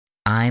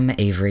I'm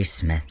Avery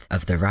Smith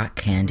of the Rock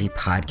Candy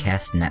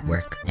Podcast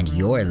Network, and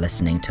you're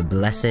listening to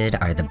Blessed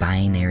Are the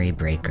Binary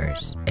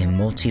Breakers, a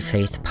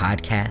multi-faith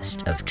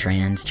podcast of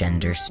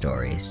transgender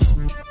stories.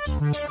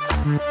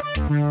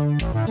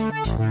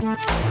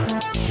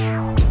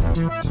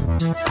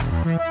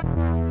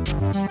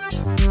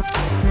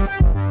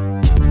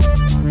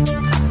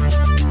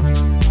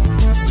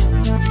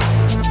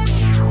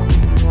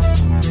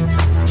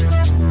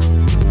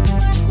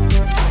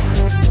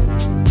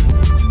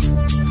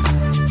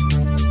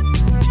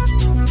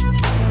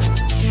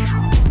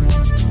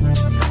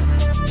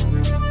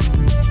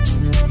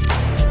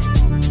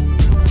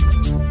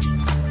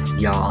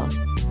 Y'all,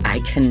 I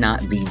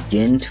cannot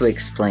begin to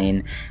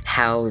explain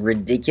how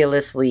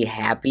ridiculously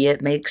happy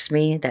it makes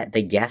me that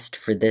the guest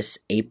for this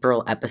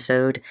April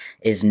episode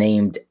is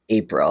named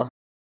April.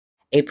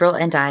 April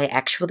and I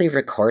actually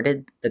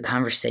recorded the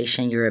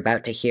conversation you're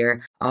about to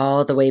hear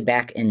all the way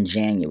back in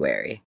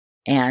January.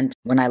 And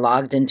when I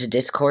logged into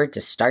Discord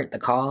to start the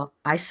call,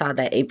 I saw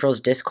that April's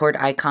Discord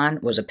icon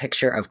was a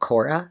picture of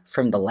Korra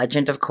from the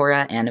Legend of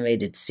Korra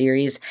animated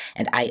series,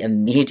 and I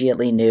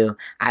immediately knew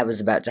I was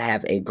about to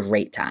have a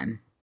great time.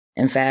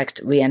 In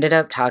fact, we ended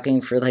up talking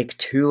for like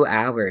 2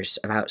 hours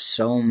about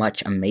so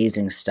much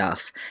amazing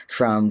stuff,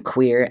 from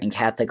queer and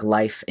Catholic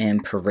life in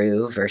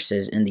Peru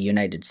versus in the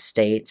United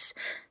States,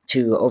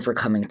 to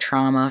overcoming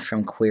trauma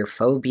from queer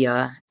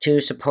phobia,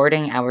 to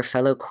supporting our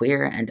fellow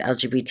queer and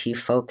LGBT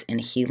folk in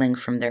healing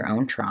from their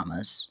own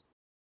traumas.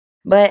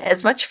 But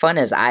as much fun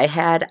as I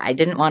had, I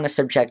didn't want to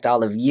subject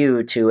all of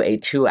you to a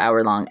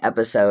 2-hour-long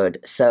episode,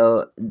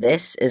 so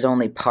this is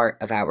only part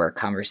of our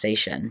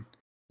conversation.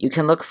 You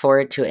can look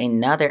forward to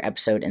another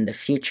episode in the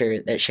future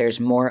that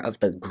shares more of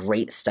the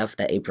great stuff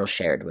that April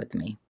shared with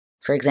me.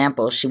 For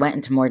example, she went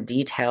into more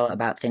detail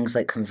about things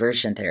like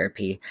conversion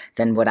therapy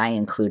than what I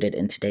included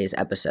in today's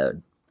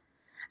episode.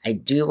 I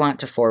do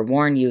want to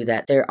forewarn you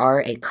that there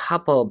are a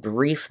couple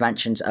brief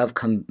mentions of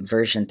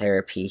conversion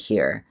therapy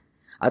here.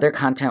 Other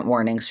content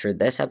warnings for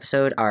this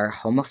episode are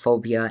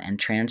homophobia and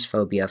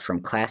transphobia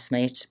from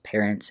classmates,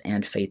 parents,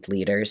 and faith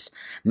leaders,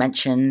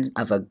 mention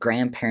of a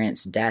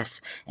grandparent's death,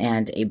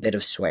 and a bit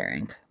of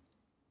swearing.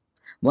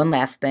 One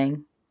last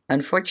thing.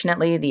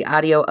 Unfortunately, the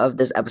audio of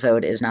this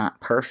episode is not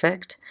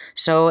perfect,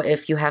 so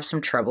if you have some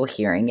trouble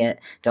hearing it,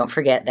 don't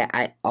forget that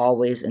I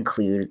always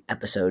include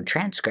episode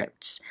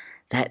transcripts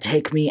that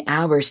take me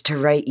hours to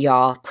write,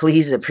 y'all.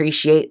 Please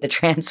appreciate the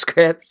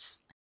transcripts.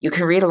 You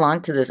can read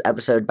along to this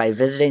episode by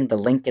visiting the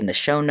link in the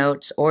show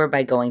notes or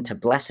by going to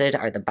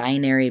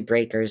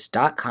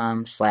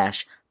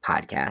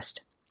blessedarethebinarybreakers.com/podcast.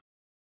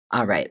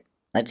 All right,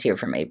 let's hear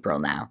from April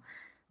now,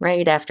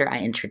 right after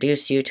I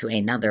introduce you to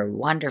another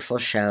wonderful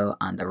show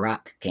on the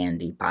Rock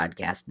Candy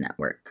Podcast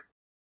Network.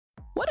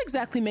 What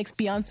exactly makes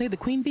Beyoncé the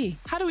queen bee?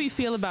 How do we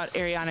feel about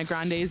Ariana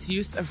Grande's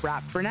use of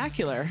rap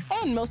vernacular?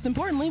 And most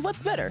importantly,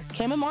 what's better,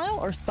 chamomile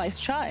or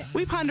spiced chai?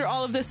 We ponder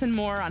all of this and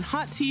more on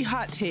Hot Tea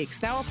Hot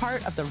Takes, now a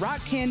part of the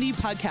Rock Candy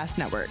Podcast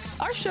Network.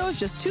 Our show is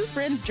just two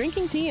friends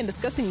drinking tea and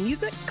discussing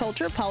music,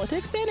 culture,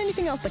 politics, and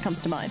anything else that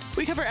comes to mind.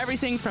 We cover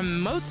everything from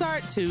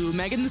Mozart to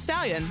Megan Thee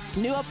Stallion.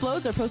 New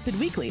uploads are posted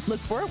weekly. Look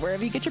for it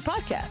wherever you get your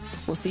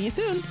podcast. We'll see you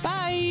soon.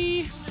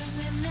 Bye!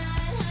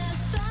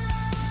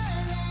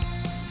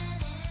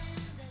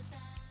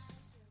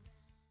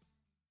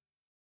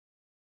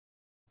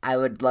 I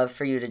would love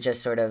for you to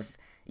just sort of,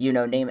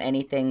 name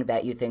anything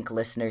that you think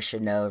listeners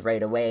should know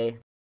right away.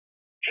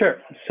 Sure.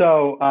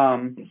 So,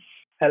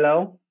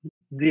 hello,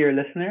 dear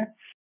listener.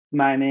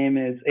 My name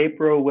is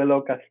April Willow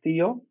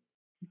Castillo.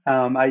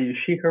 I use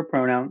she, her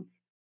pronouns.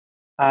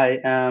 I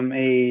am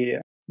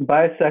a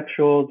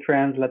bisexual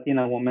trans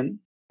Latina woman.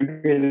 I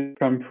immigrated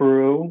from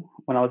Peru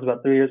when I was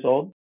about 3 years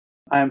old.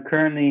 I am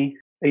currently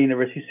a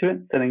university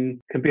student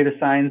studying computer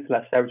science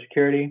 /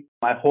 cybersecurity.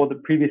 I hold a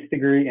previous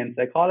degree in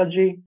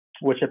psychology,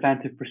 which I plan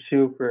to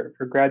pursue for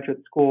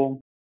graduate school.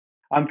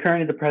 I'm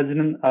currently the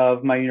president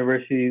of my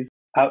university's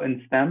Out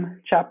in STEM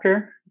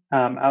chapter.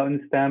 Out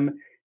in STEM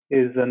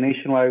is a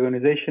nationwide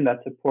organization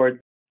that supports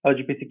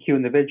LGBTQ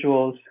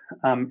individuals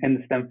in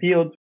the STEM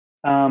field.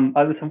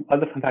 Other fun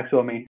facts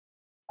about me.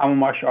 I'm a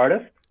martial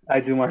artist. I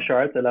do martial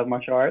arts. I love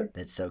martial arts.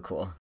 That's so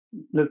cool.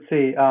 Let's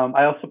see.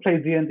 I also play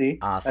D&D.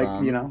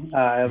 Awesome.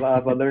 I have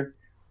other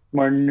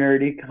more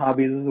nerdy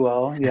hobbies as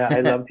well. Yeah,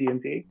 I love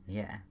D&D.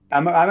 Yeah.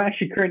 I'm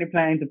actually currently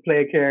planning to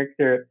play a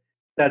character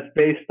that's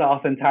based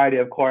off entirety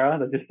of Korra.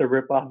 That's just a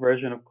rip-off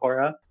version of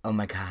Korra. Oh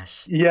my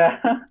gosh. Yeah.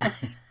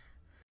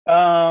 What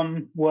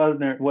other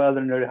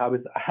nerdy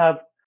hobbies? I have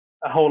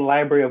a whole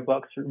library of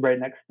books right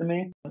next to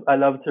me. I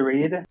love to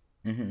read.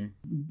 Mm-hmm.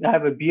 I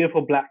have a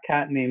beautiful black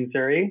cat named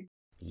Zuri.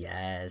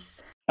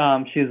 Yes.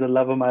 She's the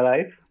love of my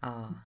life.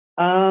 Oh.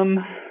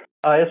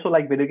 I also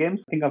like video games.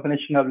 I think I'm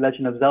finishing up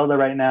Legend of Zelda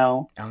right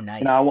now. Oh,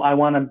 nice. I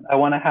want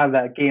to have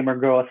that gamer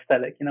girl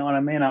aesthetic. You know what I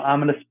mean?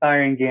 I'm an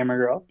aspiring gamer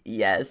girl.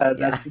 Yes.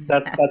 That's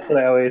what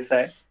I always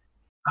say.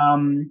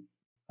 I'm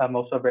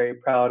also very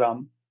proud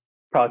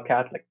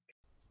Catholic.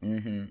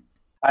 Mm-hmm.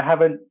 I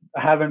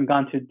haven't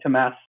gone to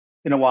mass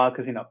in a while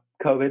because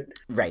COVID.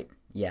 Right.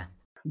 Yeah.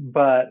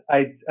 but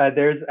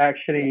there's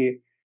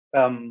actually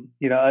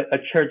a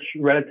church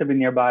relatively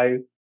nearby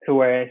to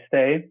where I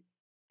stay.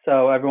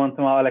 So every once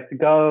in a while I like to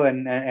go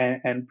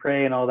and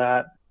pray and all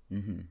that.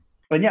 Mm-hmm.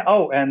 But yeah,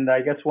 and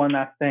I guess one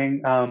last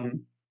thing,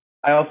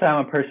 I also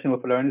am a person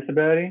with a learning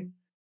disability,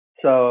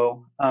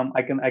 so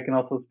I can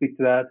also speak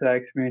to that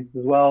experience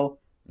as well.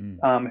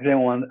 If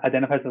anyone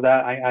identifies with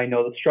that, I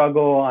know the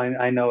struggle.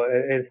 I know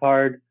it's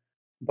hard,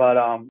 but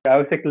I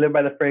always like to live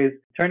by the phrase: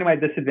 turning my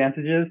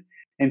disadvantages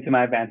into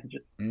my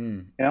advantages.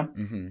 You know,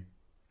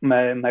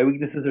 my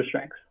weaknesses are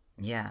strengths.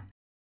 Yeah.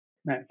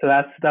 Right. So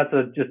that's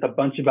just a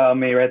bunch about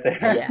me right there.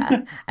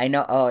 Yeah, I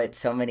know. Oh, it's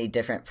so many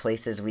different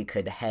places we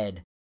could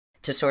head.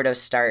 To sort of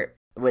start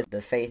with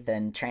the faith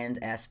and trans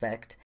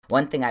aspect,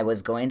 one thing I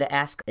was going to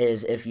ask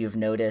is if you've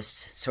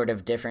noticed sort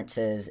of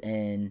differences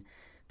in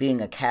being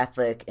a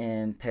Catholic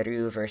in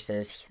Peru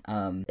versus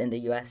in the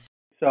U.S.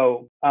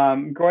 So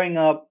growing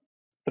up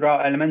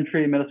throughout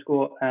elementary, middle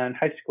school, and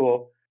high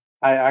school,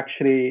 I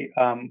actually,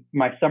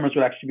 my summers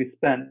would actually be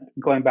spent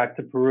going back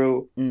to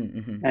Peru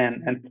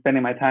and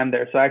spending my time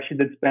there. So I actually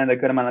did spend a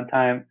good amount of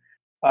time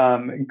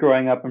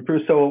growing up in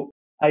Peru. So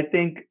I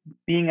think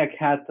being a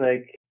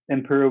Catholic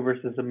in Peru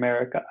versus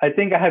America, I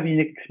think I have a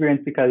unique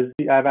experience because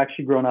I've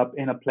actually grown up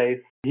in a place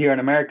here in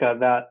America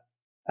that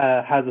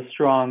has a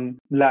strong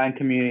Latin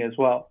community as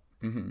well.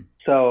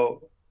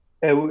 So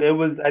it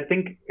was, I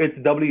think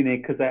it's doubly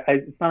unique because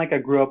it's not like I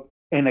grew up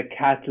in a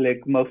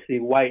Catholic, mostly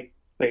white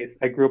place.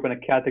 I grew up in a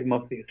Catholic,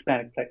 mostly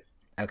Hispanic place.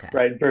 Okay.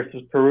 Right,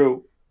 versus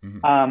Peru.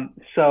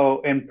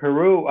 So in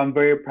Peru, I'm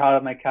very proud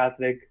of my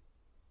Catholic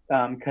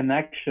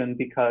connection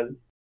because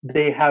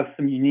they have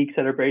some unique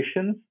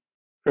celebrations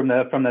from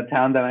the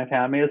town that my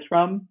family is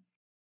from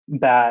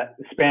that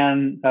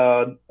span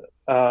a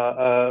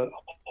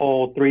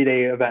whole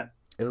 3-day event.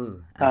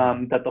 Ooh,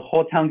 that the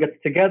whole town gets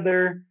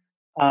together.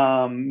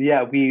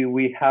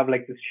 We have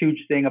like this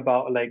huge thing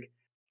about like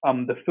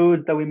the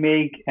foods that we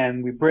make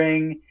and we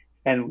bring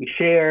and we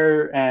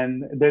share,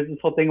 and there's this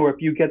whole thing where if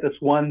you get this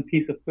one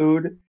piece of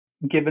food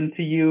given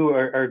to you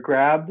or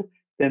grabbed,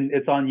 then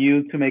it's on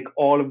you to make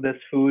all of this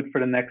food for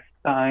the next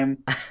time.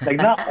 Like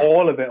not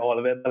all of it,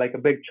 but like a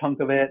big chunk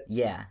of it.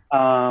 Yeah.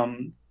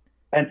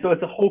 And so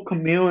it's a whole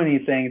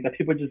community thing that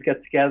people just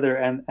get together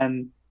and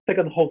it's like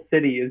the whole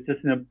city is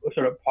just in a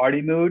sort of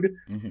party mood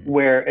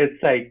where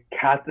it's like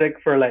Catholic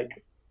for like,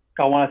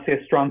 I want to say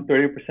a strong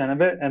 30%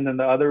 of it. And then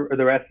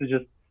the rest is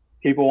just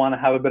people want to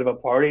have a bit of a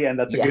party and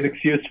that's a good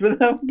excuse for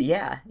them.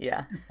 Yeah.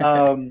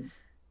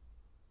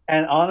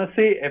 And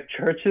honestly, if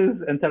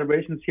churches and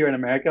celebrations here in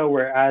America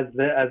were as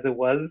it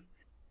was,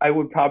 I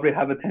would probably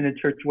have attended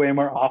church way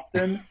more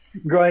often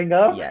growing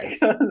up. Yes.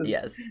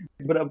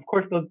 But of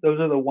course, those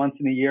are the once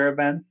in a year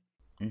events.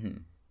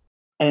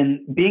 And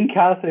being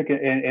Catholic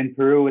in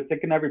Peru, it's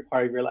like in every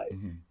part of your life.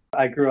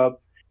 I grew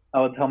up,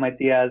 I would tell my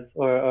tias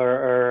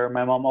or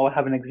my mom, I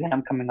have an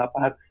exam coming up.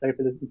 I have to study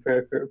for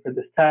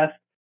this test.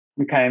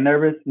 I'm kind of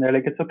nervous. And they're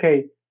like, it's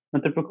okay. No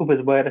te preocupes,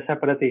 voy a rezar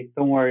para ti.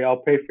 Don't worry, I'll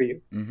pray for you.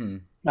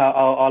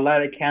 I'll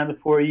light a candle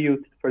for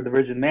you, for the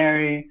Virgin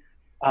Mary,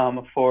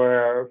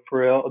 for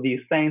all these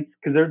saints.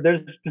 Because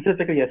there's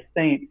specifically a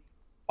saint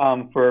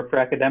for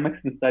academics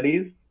and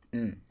studies.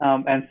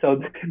 And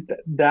so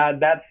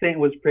that saint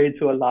was prayed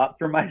to a lot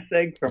for my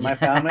sake, for my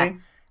family,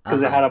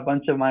 because I had a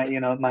bunch of my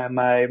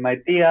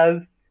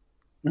tias,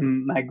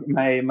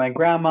 my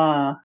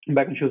grandma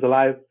back when she was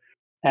alive,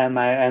 and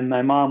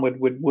my mom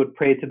would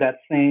pray to that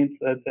saint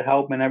to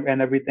help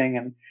and everything.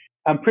 And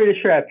I'm pretty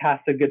sure I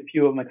passed a good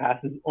few of my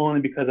classes only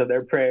because of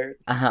their prayers.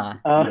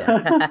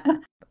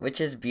 Which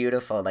is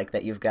beautiful, like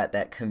that you've got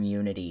that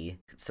community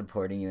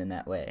supporting you in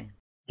that way.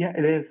 Yeah,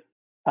 it is.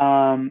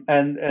 And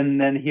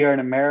then here in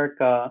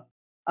America,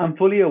 I'm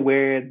fully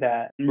aware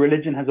that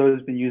religion has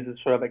always been used as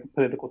sort of like a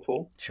political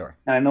tool. Sure.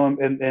 And I know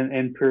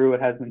in Peru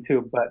it has been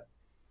too, but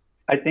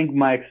I think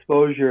my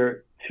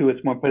exposure to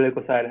its more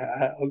political side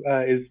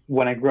is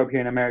when I grew up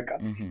here in America.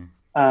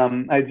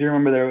 I do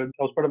remember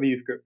I was part of a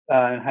youth group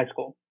in high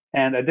school,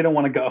 and I didn't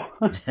want to go.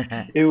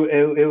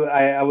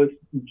 I was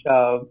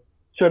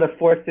sort of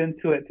forced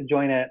into it to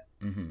join it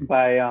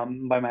by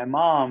my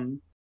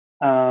mom.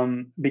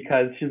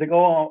 Because she's like,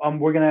 oh,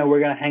 we're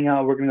gonna hang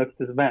out, we're gonna go to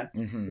this event.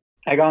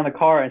 I got in the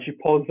car and she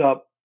pulls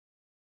up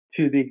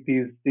to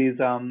these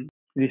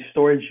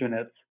storage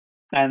units,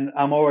 and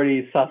I'm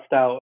already sussed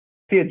out.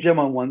 I see a gym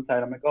on one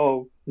side. I'm like,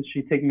 oh, is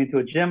she taking me to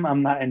a gym?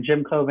 I'm not in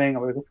gym clothing.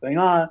 I'm like, what's going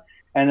on?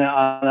 And then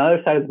on the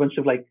other side is a bunch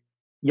of like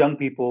young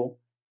people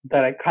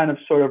that I kind of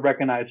sort of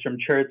recognize from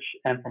church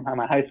and from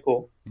my high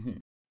school.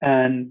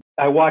 And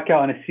I walk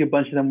out and I see a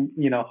bunch of them,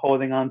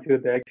 holding on to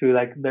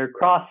their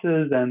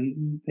crosses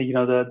and,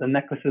 the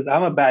necklaces.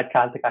 I'm a bad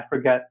Catholic. I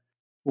forget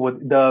what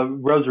the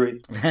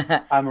rosaries.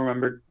 I'm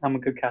a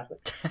good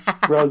Catholic.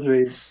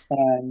 Rosaries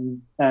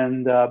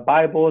and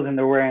Bibles, and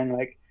they're wearing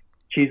like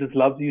Jesus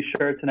loves you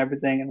shirts and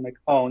everything. And I'm like,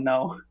 oh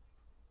no.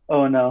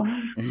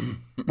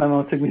 My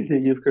mom took me to a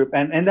youth group.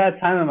 And in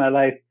that time in my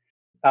life,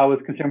 I was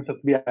considering myself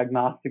to be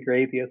agnostic or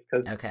atheist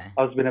because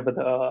I was been of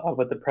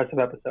a depressive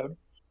episode.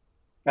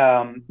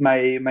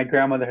 My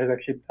grandmother has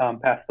actually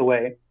passed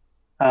away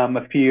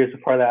a few years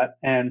before that,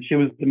 and she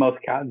was the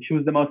most Catholic. She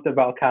was the most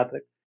devout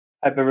Catholic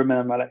I've ever met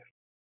in my life.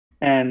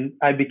 And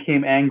I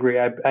became angry.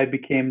 I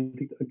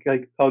became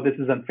like, oh, this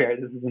is unfair.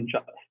 This is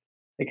unjust.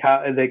 Like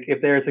how, like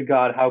if there is a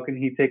God, how can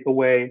He take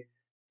away,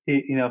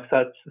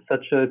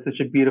 such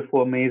a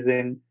beautiful,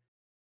 amazing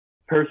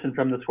person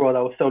from this world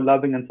that was so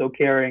loving and so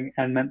caring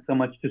and meant so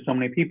much to so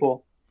many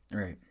people.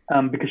 Right.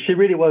 Because she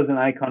really was an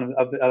icon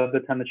of the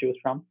town that she was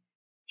from.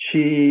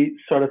 She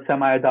sort of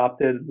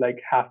semi-adopted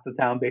like half the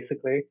town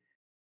basically,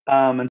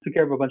 and took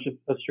care of a bunch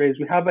of strays.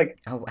 We have like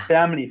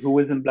family who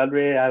isn't blood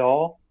related at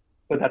all,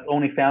 but that's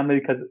only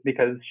family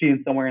because she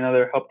in some way or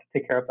another helped to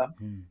take care of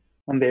them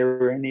when they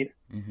were in need.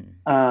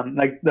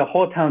 Like the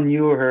whole town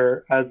knew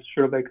her as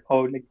sort of like,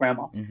 oh, like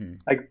grandma.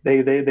 Like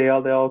they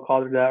all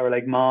called her that, or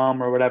like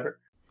mom or whatever.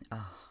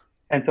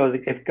 And so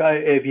like,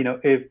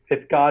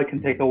 if God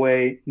can take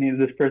away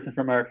this person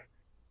from earth,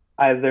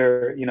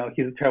 either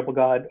He's a terrible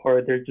God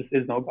or there just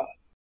is no God.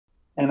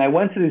 And I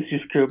went to this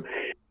youth group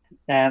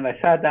and I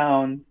sat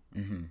down,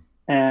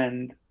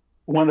 and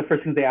one of the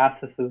first things they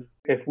asked us is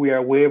if we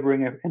are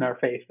wavering in our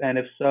faith, and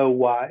if so,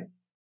 why?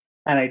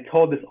 And I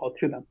told this all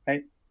to them,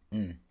 right?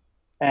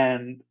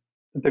 And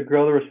the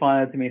girl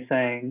responded to me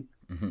saying,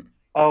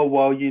 oh,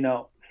 well,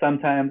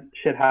 sometimes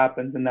shit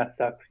happens and that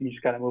sucks. You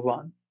just got to move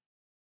on.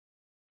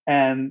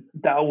 And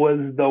that was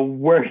the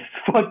worst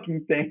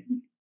fucking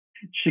thing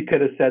she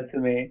could have said to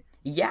me.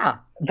 Yeah.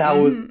 That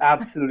was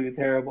absolutely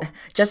terrible.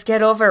 Just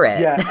get over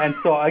it. Yeah. And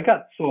so I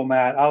got so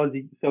mad.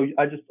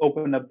 I just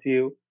opened up to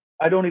you.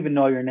 I don't even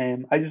know your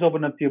name. I just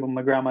opened up to you about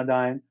my grandma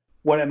dying,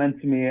 what it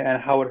meant to me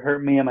and how it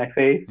hurt me and my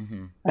faith.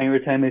 And you were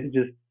telling me to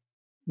just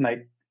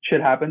like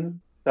shit happens.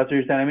 That's what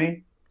you're telling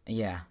me?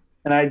 Yeah.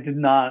 And I did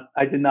not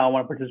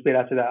want to participate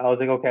after that. I was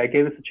like, okay, I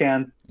gave this a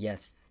chance.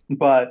 Yes.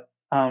 But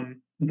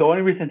the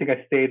only reason I think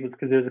I stayed was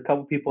because there's a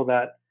couple people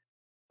that,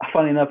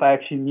 funny enough, I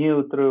actually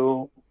knew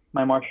through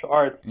my martial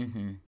arts.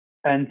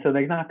 And so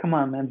they're like, nah, come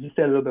on, man, just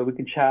stay a little bit. We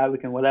can chat, we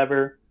can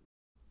whatever.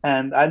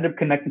 And I ended up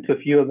connecting to a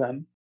few of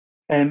them.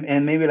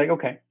 And maybe like,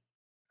 okay,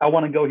 I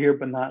want to go here,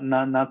 but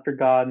not for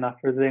God, not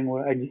for the thing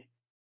where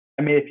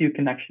I made a few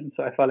connections.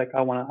 So I felt like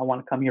I want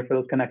to come here for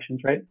those connections,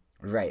 right?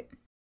 Right.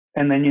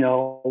 And then,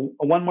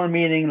 one more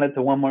meeting led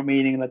to one more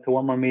meeting, led to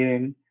one more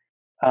meeting,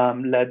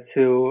 led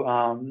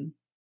to,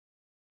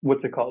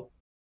 what's it called?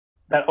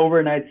 That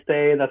overnight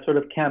stay, that sort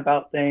of camp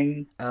out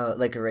thing. Oh,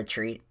 like a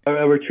retreat?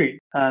 A retreat.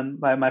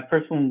 My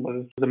first one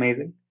was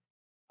amazing.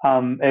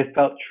 It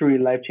felt truly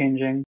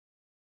life-changing.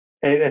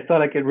 It felt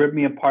like it ripped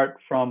me apart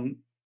from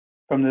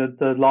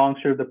the long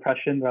sort of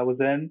depression that I was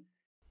in.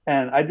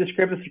 And I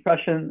described this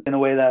depression in a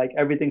way that like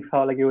everything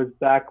felt like it was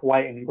black,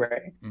 white, and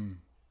gray.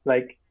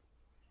 Like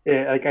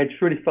I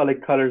truly felt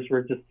like colors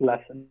were just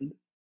lessened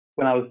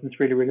when I was in this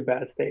really, really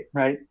bad state,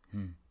 right?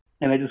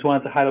 And I just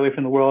wanted to hide away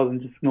from the world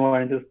and just ignore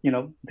it and just,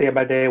 day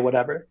by day,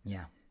 whatever.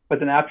 Yeah. But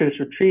then after this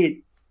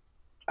retreat,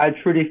 I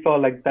truly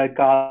felt like that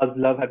God's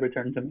love had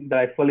returned to me, that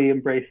I fully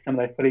embraced Him,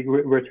 that I fully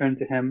returned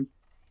to Him.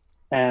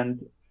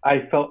 And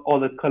I felt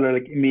all the color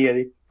like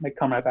immediately like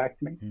come right back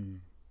to me.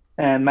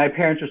 And my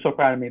parents were so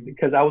proud of me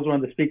because I was one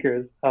of the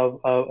speakers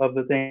of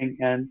the thing.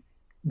 And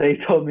they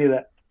told me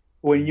that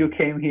when you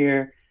came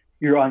here,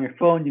 you were on your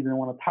phone, you didn't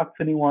want to talk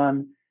to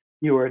anyone.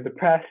 You were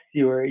depressed,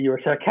 you were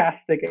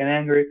sarcastic and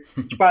angry.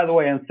 Which, by the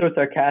way, I'm so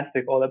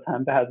sarcastic all the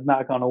time. That has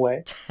not gone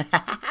away.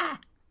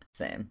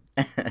 Same.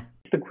 It's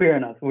the queer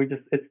in us.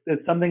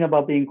 It's something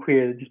about being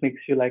queer that just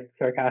makes you like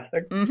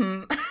sarcastic. But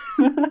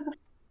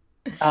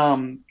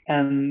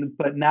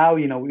now,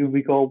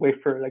 we go away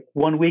for like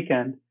one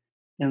weekend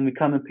and we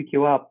come and pick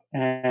you up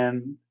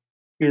and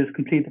you're this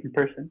complete different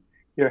person.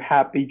 You're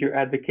happy, you're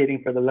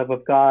advocating for the love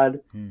of God,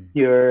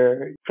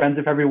 you're friends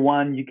with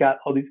everyone, you got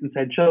all these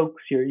inside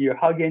jokes, you're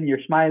hugging, you're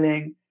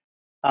smiling,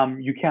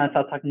 you can't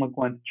stop talking about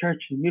going to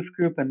church and youth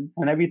group and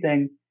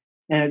everything.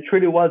 And it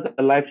truly was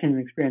a life-changing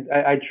experience.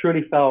 I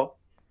truly felt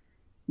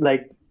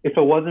like if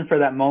it wasn't for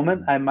that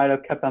moment, I might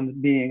have kept on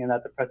being in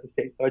that depressive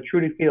state. So I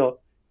truly feel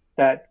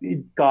that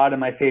God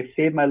and my faith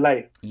saved my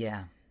life.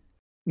 Yeah.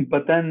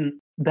 But then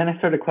I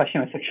started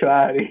questioning my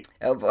sexuality.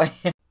 Oh boy.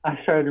 I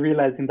started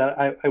realizing that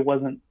I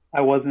wasn't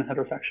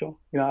heterosexual.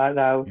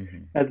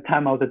 At the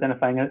time I was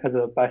identifying as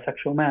a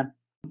bisexual man.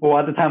 Well,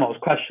 at the time I was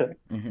questioning,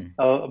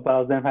 but I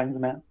was identifying as a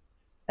man.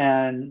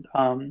 And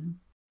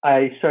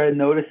I started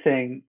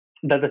noticing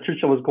that the church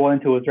I was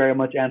going to was very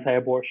much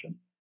anti-abortion.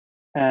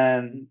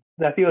 And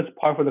I feel it's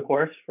par for the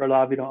course for a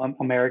lot of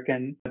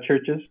American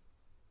churches.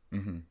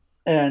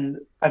 And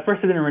at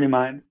first I didn't really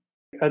mind.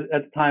 At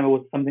the time it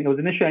was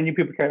an issue I knew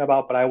people cared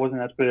about, but I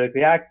wasn't as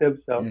politically active,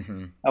 so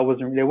I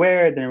wasn't really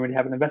aware, didn't really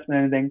have an investment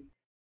in anything.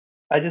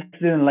 I just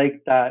didn't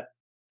like that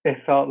it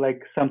felt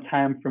like some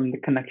time from the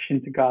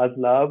connection to God's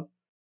love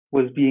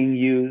was being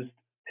used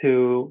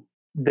to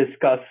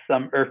discuss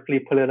some earthly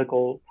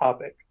political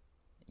topic.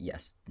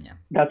 Yes, yeah.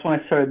 That's when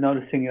I started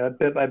noticing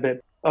bit by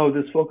bit,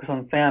 this focus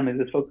on family,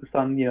 this focus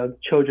on,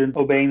 children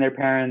obeying their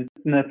parents.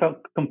 And I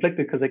felt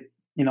conflicted because,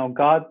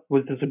 God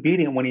was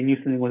disobedient when He knew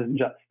something was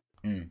unjust.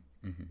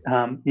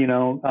 You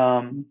know,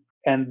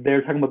 and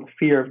they're talking about the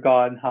fear of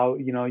God and how,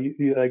 you know,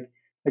 you like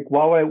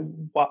why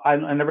would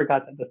I never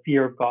got that, the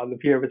fear of God, the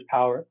fear of his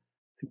power.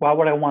 Like, why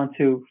would I want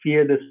to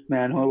fear this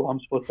man who I'm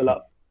supposed to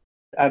love?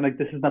 I'm like,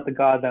 this is not the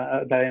God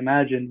that I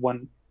imagined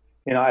when,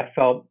 you know, I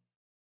felt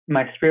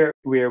my spirit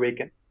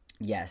reawaken.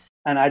 Yes.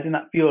 And I did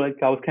not feel like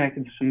I was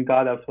connected to some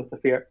God I was supposed to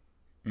fear.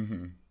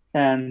 Mm-hmm.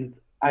 And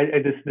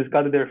this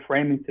God that they're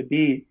framing to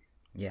be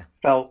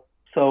felt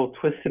so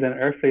twisted and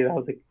earthly that I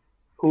was like,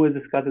 who is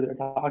this God that they're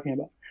talking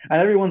about? And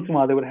every once in a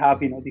while they would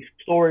have, you know, these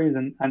stories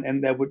and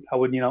I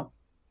would, you know,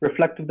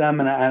 reflect with them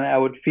and I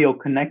would feel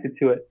connected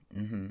to it.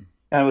 Mm-hmm.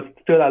 And I would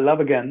feel that love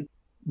again.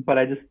 But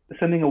I just,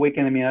 something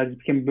awakened in me. I just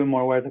became a bit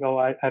more aware. Like, oh,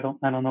 I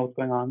don't know what's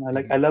going on.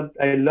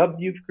 I loved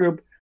youth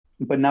group,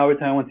 but now every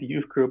time I went to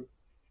youth group,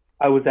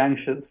 I was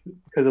anxious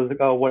because I was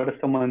like, oh, what if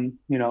someone,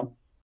 you know,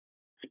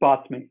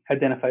 spots me,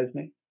 identifies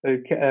me,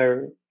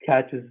 or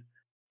catches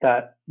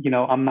that, you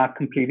know, I'm not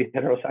completely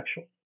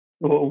heterosexual?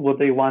 Will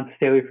they want to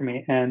stay away from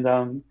me? And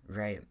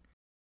right.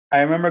 I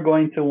remember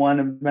going to one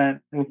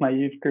event with my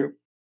youth group,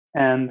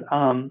 and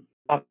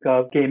topic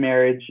of gay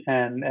marriage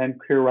and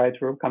queer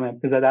rights were coming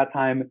up because at that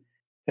time,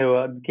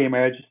 gay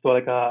marriage is still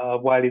like a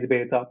widely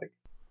debated topic.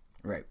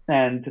 Right.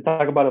 And to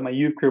talk about it in my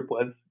youth group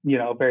was, you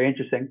know, very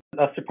interesting.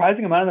 A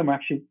surprising amount of them were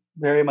actually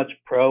very much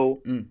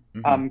pro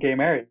gay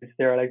marriage.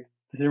 They're like,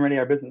 this isn't really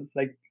our business.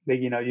 Like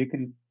you know, you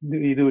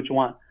do what you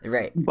want.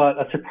 Right. But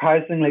a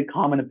surprisingly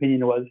common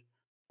opinion was,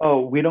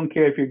 oh, we don't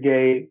care if you're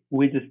gay.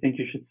 We just think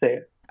you should say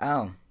it.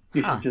 Oh.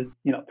 You should just,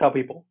 you know, tell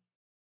people.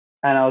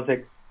 And I was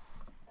like,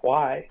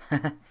 why?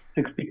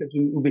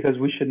 because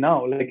we should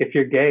know. Like, if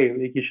you're gay,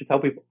 like, you should tell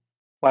people.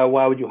 Why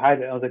would you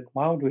hide it? I was like,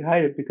 why would we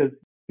hide it?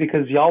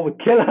 Because y'all would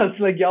kill us.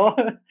 Like, y'all.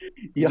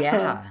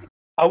 Yeah.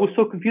 I was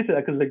so confused at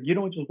that because, like, you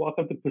don't just walk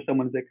up to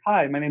someone and say,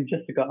 hi, my name's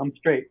Jessica, I'm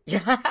straight.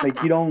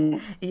 Like, you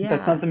don't,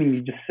 that's not something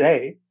you just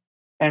say.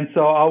 And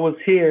so I was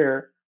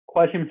here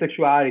questioning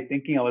sexuality,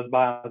 thinking I was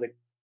bi. I was like,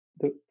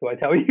 do I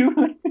tell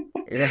you?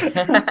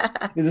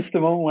 Is this the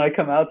moment when I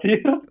come out to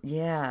you?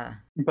 Yeah.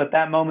 But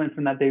that moment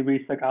from that day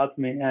really stuck out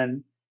to me.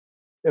 And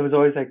it was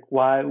always like,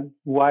 why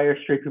are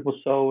straight people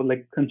so,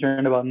 like,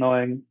 concerned about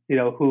knowing, you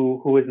know,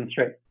 who isn't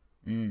straight?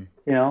 You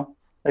know,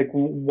 like,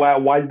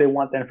 why do they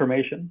want that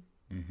information?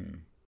 Mm-hmm.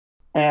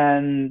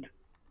 And,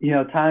 you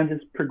know, time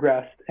just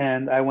progressed,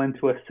 and I went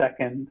to a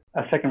second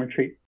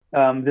retreat.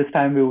 This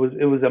time it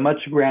was a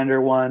much grander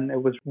one.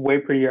 It was way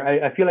prettier.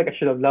 I feel like I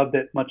should have loved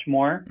it much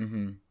more.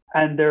 Mm-hmm.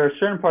 And there are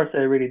certain parts that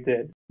I really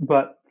did,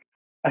 but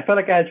I felt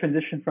like I had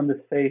transitioned from this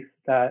faith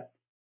that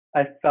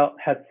I felt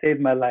had saved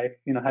my life,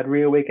 you know, had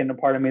reawakened a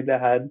part of me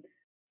that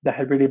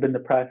had really been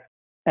depressed.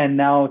 And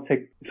now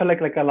it felt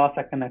like I lost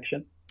that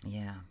connection.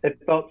 Yeah. It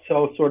felt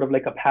so sort of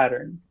like a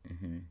pattern,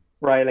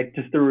 right? Like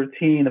just the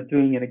routine of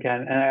doing it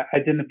again. And I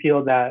didn't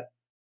feel that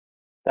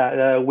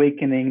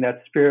awakening,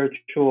 that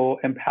spiritual,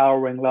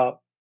 empowering love.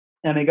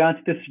 And I got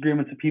into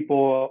disagreements with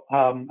people.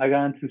 I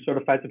got into sort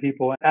of fights with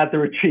people at the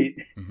retreat.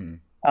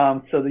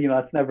 So, you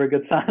know, that's never a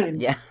good sign.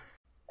 Yeah.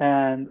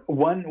 And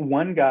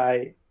one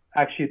guy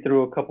actually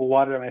threw a cup of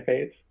water at my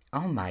face.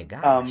 Oh my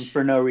gosh.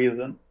 For no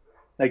reason.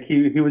 Like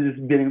he was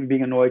just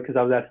being annoyed because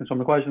I was asking so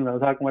many questions, I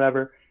was talking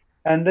whatever.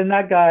 And then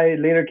that guy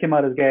later came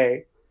out as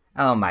gay.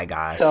 Oh my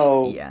gosh.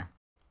 So yeah.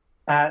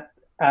 At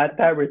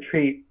that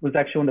retreat was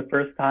actually one of the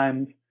first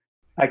times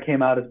I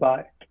came out as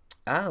bi.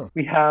 Oh.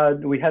 We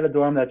had a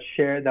dorm that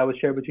was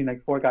shared between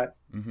like 4 guys.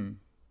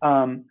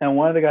 And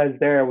one of the guys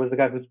there was the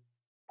guy who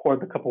poured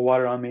the cup of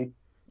water on me.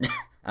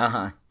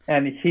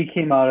 And he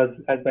came out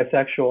as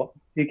bisexual.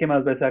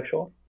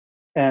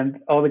 And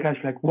all the guys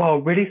were like, "Wow,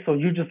 really? So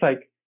you just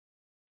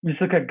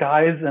look at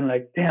guys and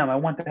like, damn, I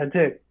want that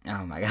dick."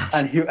 Oh my gosh.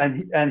 And he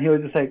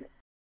was just like,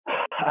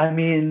 I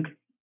mean,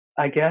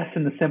 I guess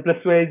in the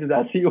simplest ways, if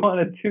that's what you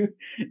want to do,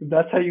 if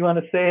that's how you want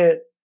to say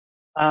it.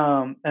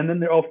 And then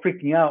they're all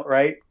freaking out,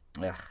 right?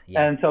 Ugh,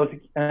 yeah. And so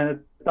I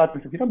thought to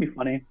myself, you don't be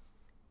funny.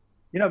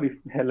 You don't be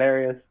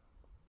hilarious.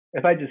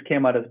 If I just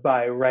came out as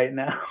bi right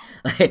now.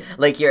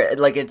 like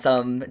it's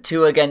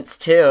 2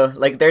 against 2.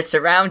 Like they're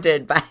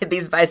surrounded by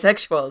these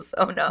bisexuals.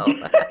 Oh no.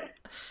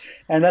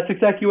 And that's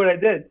exactly what I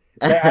did.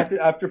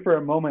 After for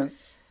a moment,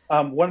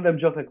 one of them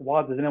joked like,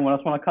 "Wow, does anyone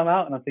else want to come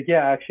out?" And I was like,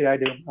 "Yeah, actually I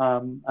do.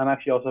 I'm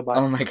actually also bi."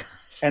 Oh my gosh.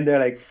 And they're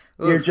like,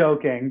 "You're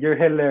joking. You're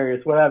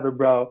hilarious. Whatever,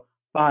 bro.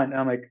 Fine." And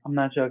I'm like, "I'm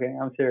not joking.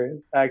 I'm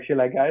serious. I actually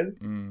like guys."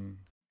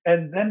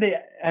 And then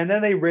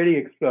they really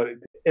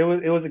exploded. It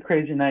was a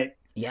crazy night.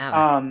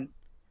 Yeah.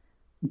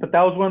 But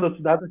that was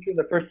actually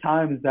the first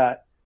times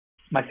that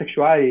my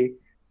sexuality,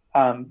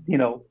 you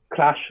know,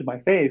 clashed with my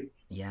faith.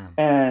 Yeah.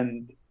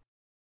 And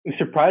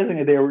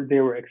surprisingly, they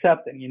were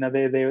accepting. You know,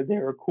 they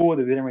were cool.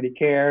 They didn't really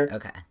care.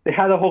 Okay. They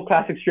had the whole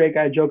classic straight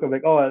guy joke of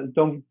like, "Oh,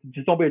 don't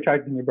be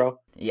attracted to me, bro."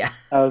 Yeah.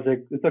 I was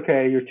like, "It's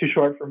okay. You're too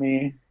short for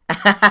me."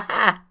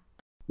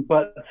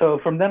 But so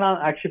from then on,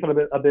 I actually felt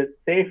a bit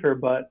safer.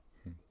 But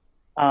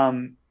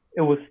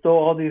it was still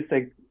all these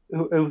like,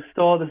 it was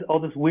still all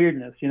this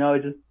weirdness. You know,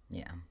 it just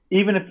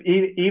even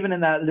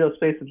in that little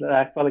space that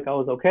I felt like I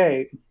was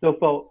okay, it still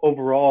felt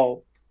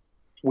overall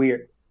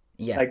weird.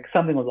 Yeah. Like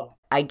something was off.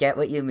 I get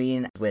what you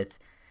mean with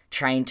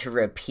trying to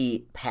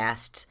repeat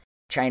past,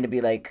 trying to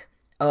be like,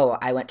 oh,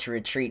 I went to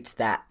retreats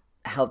that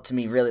helped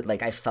me really,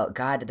 like, I felt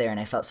God there and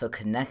I felt so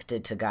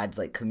connected to God's,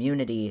 like,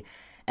 community.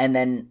 And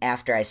then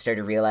after I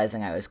started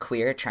realizing I was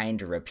queer, trying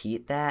to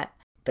repeat that,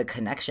 the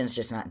connection's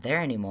just not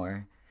there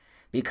anymore.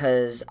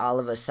 Because all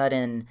of a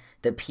sudden,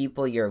 the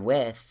people you're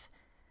with,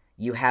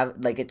 you have,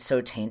 like, it's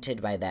so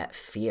tainted by that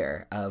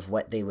fear of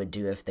what they would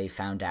do if they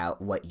found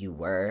out what you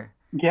were.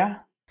 Yeah.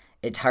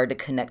 It's hard to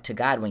connect to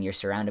God when you're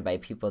surrounded by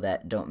people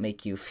that don't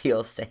make you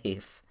feel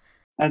safe.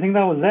 I think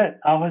that was it.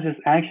 I was just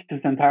anxious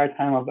the entire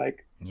time of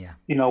like, Yeah.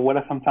 you know, what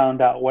if I'm found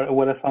out?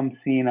 What if I'm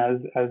seen as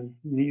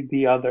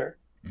the other?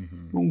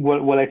 Mm-hmm.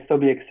 Will I still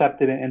be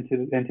accepted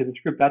into this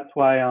group? That's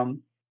why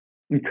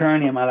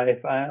currently in my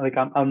life,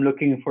 I'm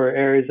looking for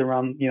areas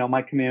around, you know,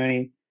 my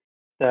community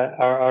that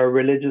are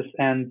religious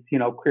and, you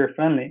know, queer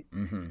friendly.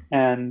 Mm-hmm.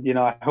 And, you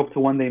know, I hope to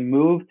one day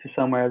move to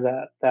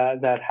somewhere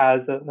that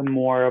has a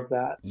more of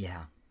that.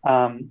 Yeah.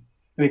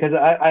 Because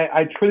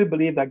I truly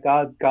believe that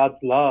God's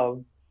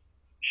love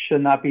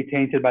should not be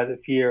tainted by the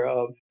fear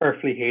of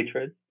earthly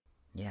hatred.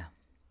 Yeah.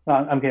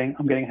 I'm getting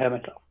ahead of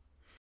myself.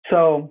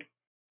 So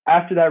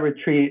after that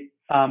retreat,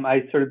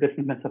 I sort of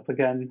distanced myself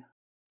again.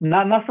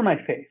 Not for my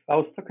faith. I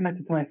was still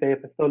connected to my faith.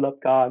 I still love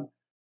God.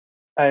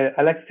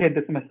 I like to say I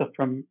distanced myself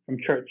from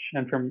church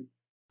and from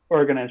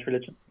organized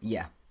religion.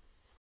 Yeah.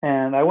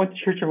 And I went to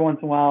church every once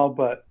in a while,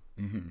 but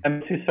Mm-hmm. I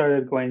mostly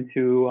started going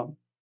to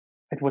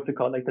what's it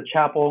called, like the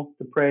chapel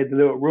to pray, the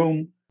little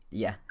room.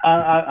 Yeah.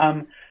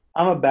 I'm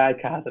a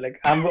bad Catholic.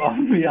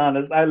 I'll be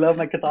honest. I love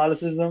my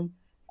Catholicism.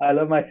 I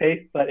love my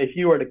faith, but if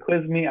you were to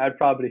quiz me, I'd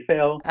probably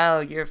fail. Oh,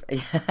 you're.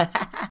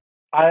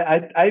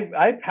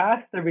 I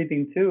passed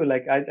everything too.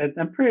 Like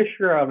I'm pretty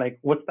sure. I'm like,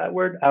 what's that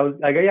word? I was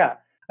like, yeah,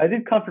 I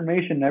did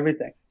confirmation and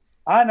everything.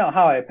 I know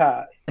how I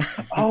passed.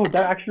 Oh,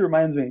 that actually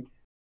reminds me.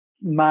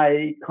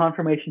 My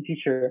confirmation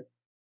teacher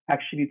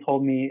actually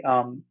told me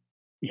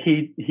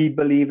he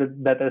believed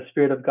that the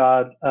Spirit of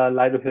God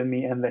lied within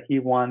me, and that he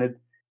wanted,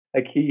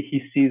 like,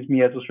 he sees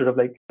me as a sort of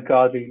like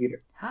godly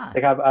leader. Huh.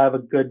 Like I have a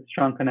good,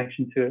 strong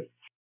connection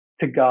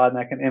to God, and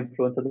I can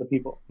influence other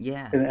people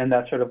Yeah. in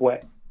that sort of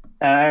way.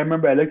 And I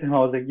remember I looked at him, I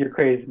was like, "You're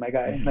crazy, my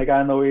guy. Like, I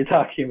don't know what you're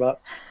talking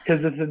about."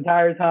 Because this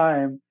entire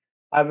time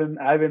I've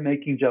been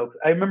making jokes.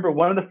 I remember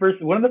one of the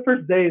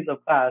first days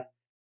of class,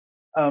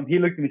 he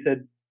looked at me and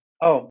said,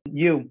 "Oh,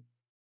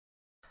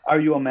 are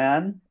you a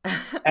man?"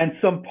 And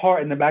some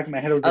part in the back of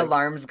my head was like,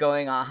 Alarms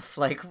going off.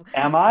 Like,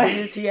 "Am I?" why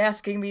is he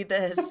asking me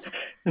this?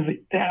 I was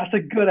like, "That's a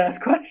good ass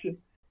question."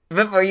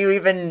 Before you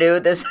even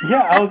knew this.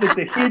 Yeah, I was like,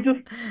 did he just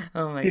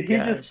Oh my did he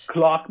gosh. just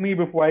clock me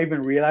before I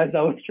even realized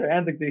I was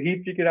trans? Like, did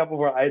he figure it out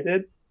before I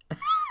did?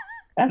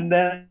 And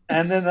then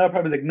they'll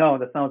probably be like, "No,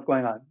 that's not what's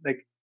going on.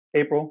 Like,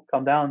 April,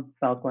 calm down.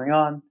 That's not what's going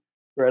on.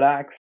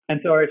 Relax."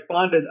 And so I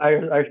responded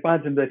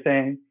to him by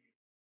saying,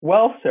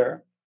 "Well,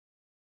 sir,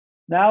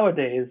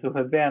 nowadays with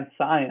advanced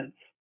science,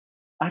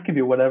 I can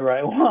be whatever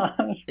I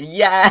want."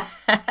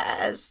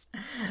 Yes.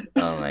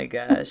 Oh my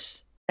gosh.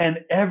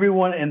 And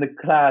everyone in the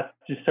class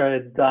just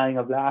started dying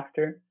of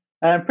laughter.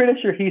 And I'm pretty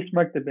sure he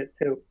smirked a bit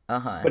too.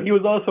 Uh-huh. But he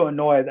was also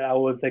annoyed that I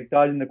was like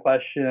dodging the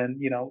question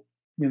and, you know,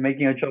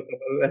 making a joke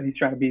about it, and he's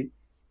trying to be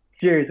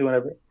serious or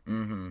whatever.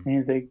 Mm-hmm. And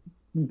he's like,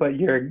 "But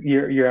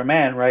you're a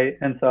man, right?"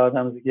 And so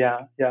I was like, yeah,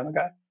 I'm a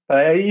guy.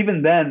 But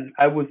even then,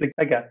 I was like,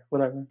 I guess,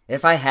 whatever.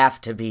 If I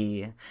have to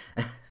be.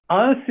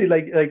 Honestly,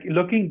 like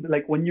looking,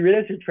 like when you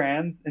realize you're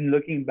trans and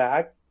looking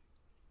back,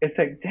 it's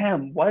like,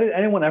 damn, why did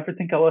anyone ever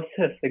think I was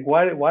cis? Like,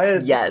 why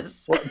did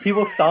Yes.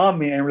 people saw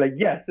me and were like,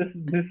 yes, this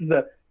is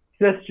a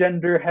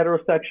cisgender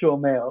heterosexual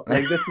male.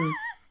 Like, this is,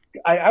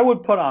 I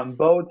would put on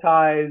bow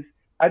ties.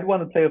 I'd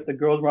want to play with the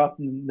girls more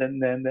often than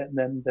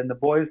the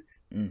boys.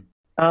 Mm.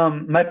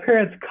 My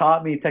parents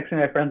caught me texting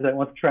my friends that I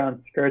want to try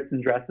on skirts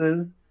and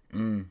dresses.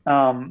 Mm.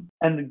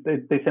 And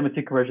they sent me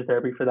to conversion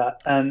therapy for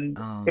that, and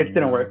it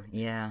didn't work.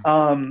 Yeah.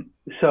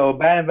 So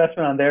bad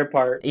investment on their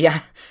part. Yeah.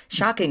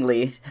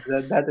 Shockingly.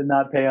 That did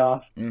not pay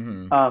off.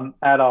 Mm-hmm.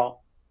 At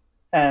all.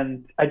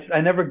 And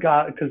I never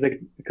got, because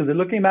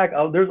looking back,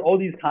 there's all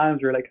these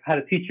times where, like, I had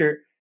a teacher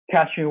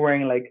catch me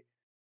wearing like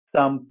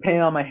some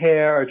paint on my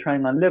hair or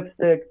trying on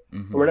lipstick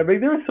Mm-hmm. or whatever.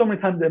 There were so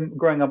many times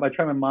growing up I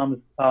tried my mom's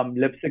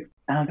lipstick,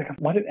 and I was like,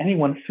 why did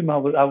anyone assume I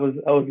was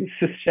a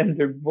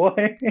cisgender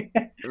boy?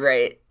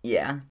 Right.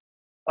 Yeah.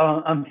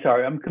 I'm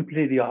sorry, I'm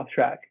completely off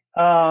track.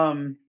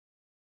 I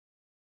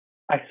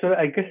guess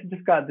I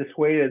just got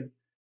dissuaded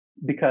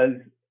because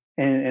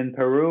in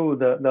Peru,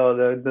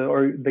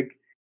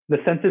 the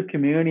sensitive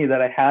community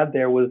that I had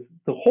there was,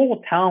 the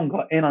whole town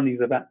got in on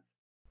these events.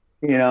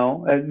 You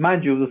know, and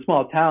mind you, it was a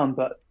small town,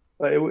 but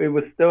it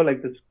was still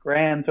like this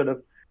grand sort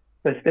of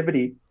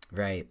festivity.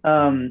 Right.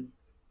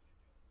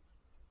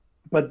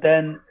 But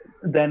then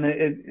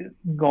it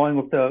going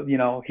with the, you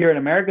know, here in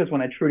America is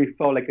when I truly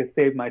felt like it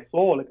saved my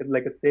soul, like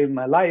it saved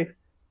my life.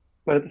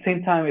 But at the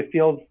same time, it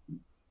feels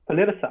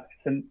politicized,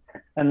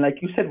 and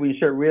like you said, when you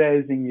start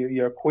realizing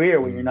you're queer,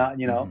 when you're not,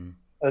 you know,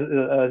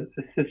 a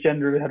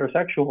cisgender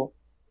heterosexual,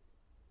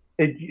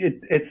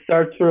 it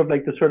starts sort of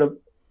like the sort of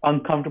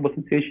uncomfortable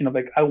sensation of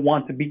like, I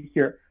want to be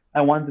here.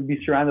 I want to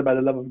be surrounded by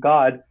the love of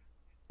God,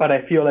 but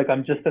I feel like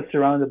I'm just as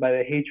surrounded by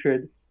the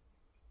hatred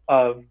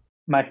of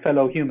my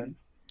fellow humans.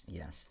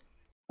 Yes.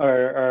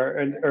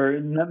 Or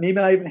maybe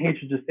not even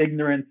hatred, just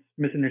ignorance,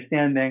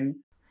 misunderstanding.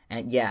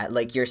 And yeah,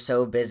 like you're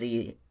so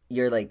busy,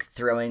 you're like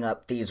throwing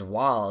up these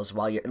walls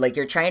while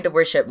you're trying to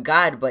worship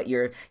God, but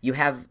you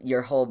have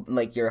your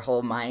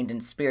whole mind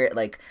and spirit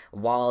like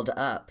walled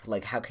up.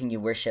 Like how can you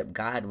worship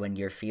God when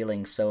you're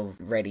feeling so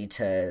ready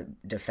to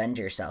defend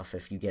yourself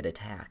if you get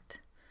attacked?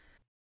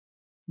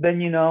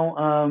 Then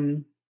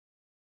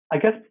I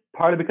guess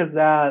partly because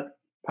I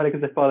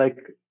felt like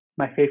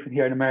my faith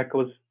here in America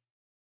was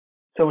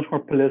so much more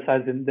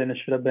politicized than it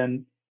should have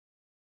been.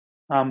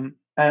 And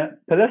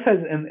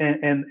politicized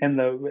in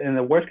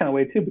the worst kind of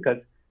way too, because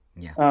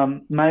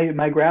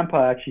my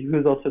grandpa actually, who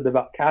was also a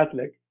devout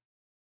Catholic,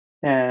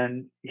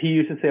 and he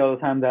used to say all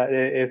the time that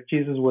if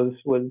Jesus was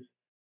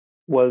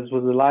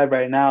alive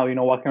right now,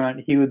 walking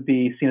around, he would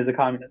be seen as a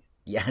communist.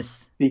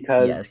 Yes.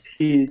 Because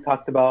he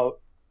talked about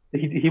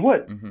he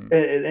would. Mm-hmm.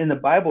 In the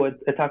Bible,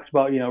 it talks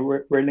about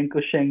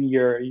relinquishing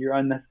your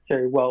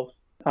unnecessary wealth,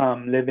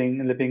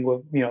 living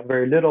with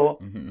very little.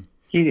 Mm-hmm.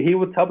 He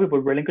would tell people,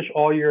 relinquish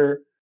all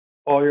your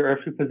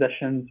earthly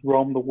possessions,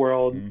 roam the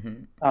world,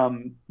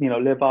 mm-hmm.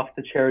 Live off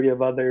the charity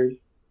of others.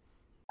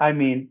 I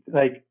mean,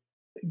 like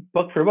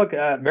book for book,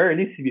 at very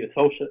least he'd be a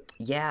socialist.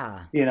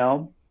 Yeah.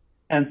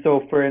 And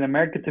so for in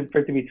America for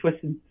it to be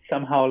twisted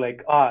somehow,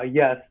 like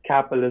yes,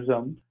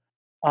 capitalism,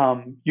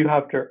 you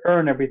have to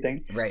earn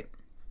everything. Right.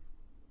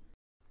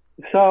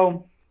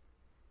 So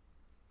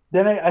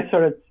then I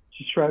started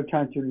just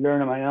trying to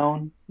learn on my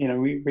own,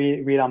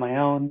 read on my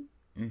own.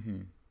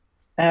 Mm-hmm.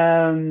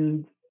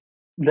 And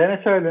then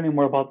I started learning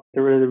more about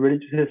the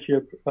religious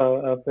history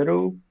of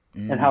Peru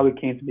and how we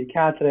came to be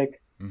Catholic.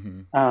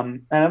 Mm-hmm.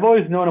 And I've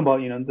always known about,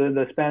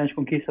 the Spanish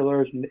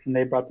conquistadors and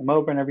they brought them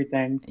over and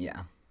everything.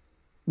 Yeah.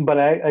 But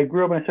I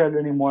grew up and I started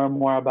learning more and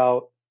more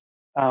about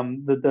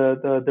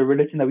the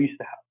religion that we used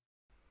to have,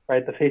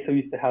 right? The faith that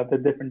we used to have, the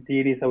different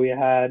deities that we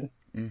had.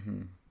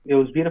 Mm-hmm. It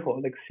was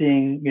beautiful, like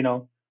seeing,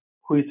 who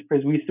we used to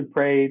praise. We used to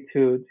pray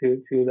to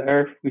the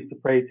earth. We used to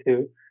pray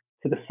to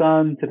the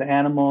sun, to the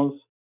animals,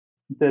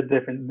 the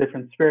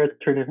different spirits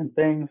or different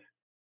things.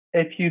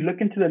 If you look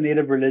into the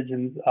native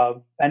religions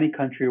of any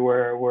country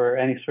where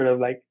any sort of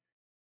like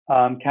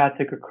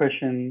Catholic or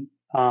Christian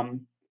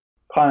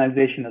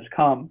colonization has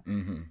come,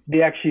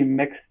 they actually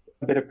mixed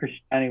a bit of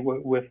Christianity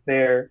with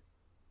their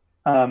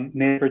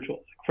native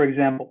rituals. For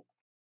example,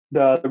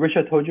 the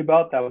ritual I told you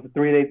about, that was a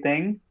 3-day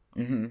thing.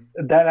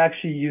 That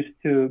actually used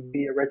to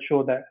be a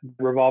ritual that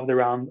revolved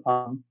around,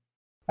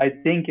 I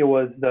think it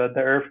was the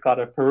earth god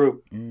of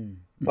Peru.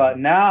 But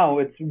now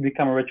it's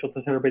become a ritual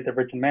to celebrate the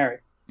Virgin Mary.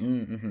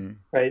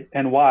 Right?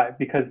 And why?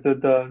 Because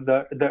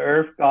the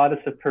earth goddess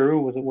of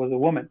Peru was a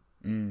woman.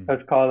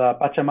 It's called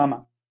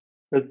Pachamama.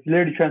 It's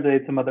literally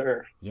translated to Mother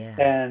Earth. Yeah.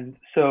 And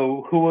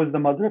so who was the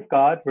mother of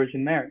God?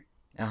 Virgin Mary.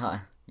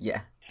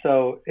 Yeah.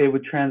 So it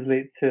would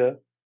translate to,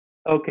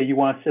 okay, you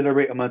want to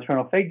celebrate a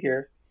maternal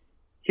figure,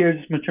 here's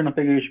this maternal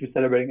figure you should be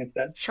celebrating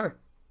instead. Sure.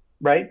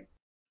 Right?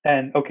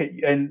 And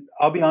okay, and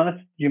I'll be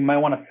honest, you might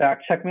want to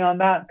fact check me on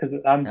that because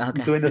I'm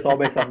doing this all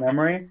based on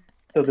memory.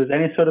 So if there's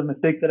any sort of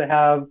mistake that I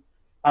have,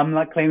 I'm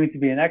not claiming to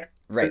be an expert.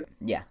 Right.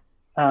 Yeah.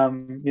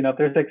 If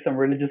there's like some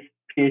religious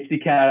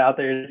PhD candidate out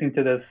there listening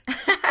to this,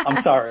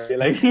 I'm sorry.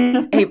 Like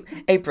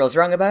April's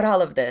wrong about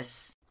all of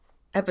this.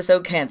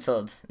 Episode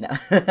canceled. No.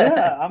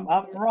 Yeah, I'm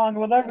wrong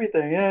with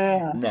everything.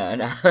 Yeah.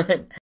 No.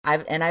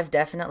 I've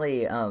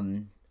definitely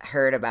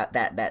heard about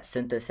that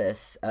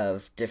synthesis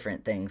of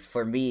different things.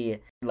 For me,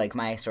 like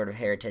my sort of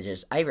heritage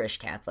is Irish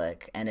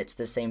Catholic, and it's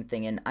the same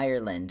thing in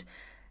Ireland.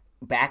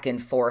 Back in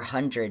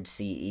 400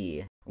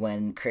 CE,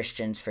 when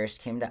Christians first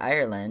came to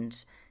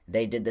Ireland,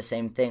 they did the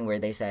same thing where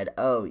they said,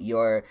 oh,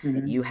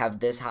 you have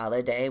this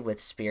holiday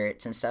with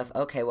spirits and stuff.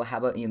 Okay, well, how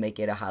about you make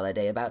it a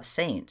holiday about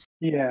saints?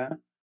 Yeah.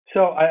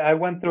 So I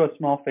went through a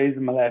small phase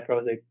in my life where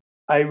I was like,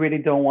 I really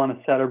don't want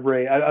to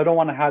celebrate. I don't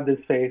want to have this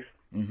faith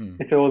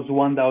if it was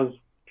one that was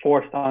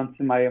forced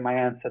onto my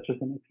ancestors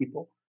and my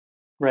people,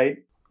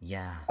 right?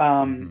 Yeah.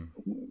 I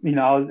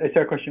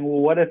started questioning,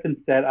 well, what if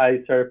instead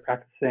I started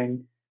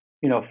practicing,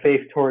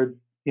 faith towards,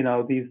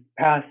 these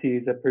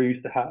pasties that we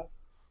used to have,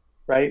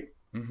 right?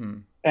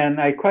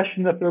 And I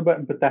questioned that through,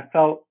 but that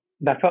felt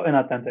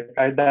inauthentic.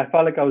 I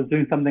felt like I was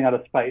doing something out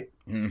of spite.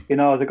 I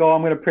was like, oh,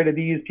 I'm going to pray to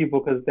these people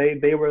because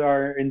they were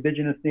our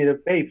indigenous native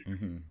faith.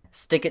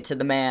 Stick it to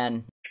the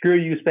man. Screw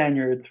you,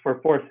 Spaniards, for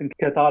forcing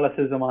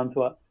Catholicism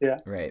onto us. Yeah.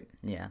 Right.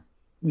 Yeah.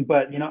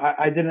 But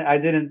I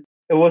didn't.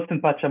 It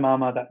wasn't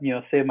Pachamama that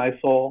saved my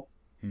soul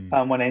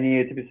when I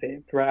needed to be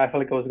saved. Right. I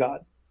felt like it was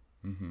God.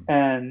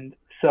 And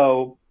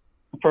so,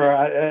 for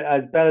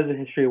as bad as the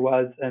history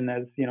was, and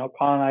as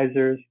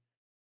colonizers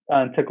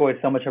took away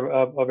so much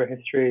of our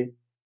history,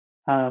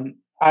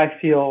 I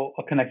feel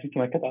a connection to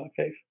my Catholic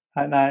faith,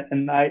 and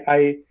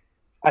I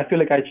feel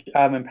like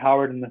I'm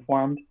empowered and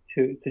informed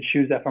to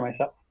choose that for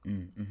myself.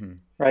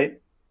 Right.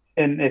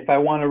 and if I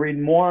want to read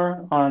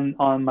more on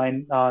my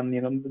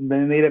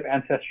the native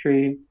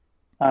ancestry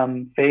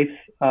face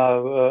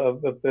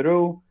of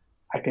Peru,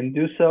 I can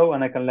do so,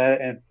 and I can let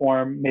it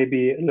inform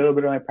maybe a little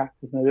bit of my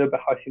practice and a little bit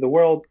how I see the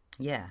world.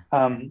 Yeah.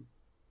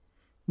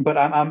 But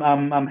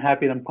I'm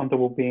happy and I'm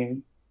comfortable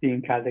being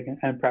Catholic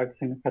and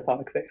practicing a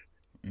Catholic faith.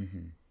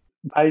 Mm-hmm.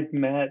 I've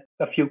met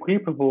a few queer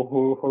people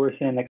who were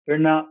saying like you're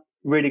not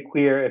really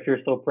queer if you're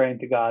still praying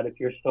to God, if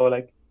you're still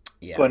like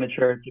going to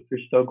church, if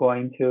you're still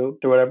going to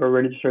whatever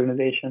religious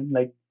organization,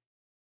 like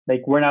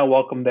we're not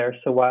welcome there.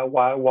 So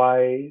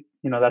why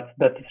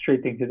that's a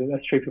straight thing to do.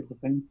 That's straight people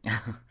thing.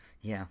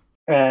 Yeah.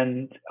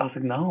 And I was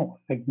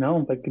like,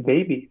 no,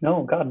 baby,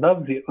 no, God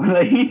loves you.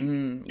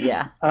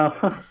 Yeah.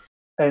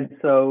 And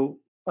so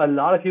a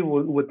lot of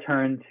people would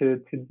turn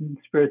to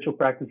spiritual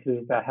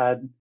practices that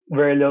had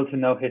very little to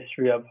no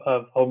history of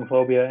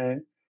homophobia,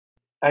 and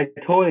I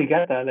totally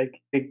get that.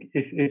 Like,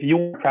 if you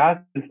want to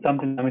practice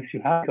something that makes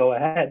you happy, go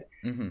ahead.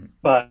 Mm-hmm.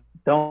 But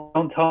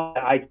don't tell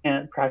me I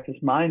can't practice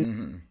mine.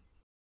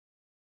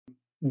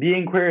 Mm-hmm.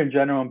 Being queer in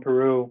general in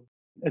Peru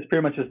is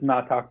pretty much just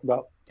not talked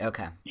about.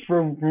 Okay.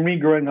 For me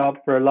growing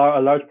up, for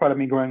a large part of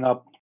me growing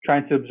up,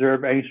 trying to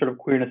observe any sort of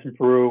queerness in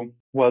Peru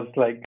was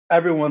like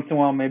every once in a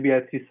while maybe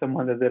I'd see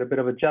someone that did a bit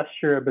of a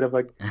gesture, a bit of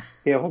like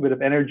a bit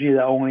of energy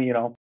that only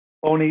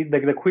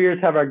like the queers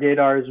have our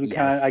gaydars.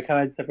 I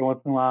kind of just every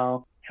once in a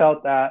while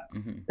felt that.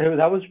 Mm-hmm.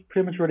 That was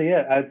pretty much really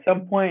it. At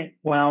some point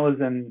when I was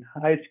in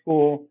high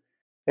school,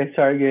 I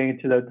started getting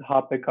into the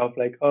topic of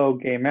like, oh,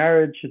 gay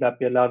marriage, should that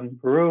be allowed in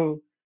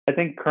Peru? I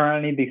think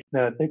currently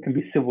there can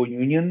be civil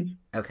unions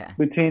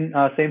between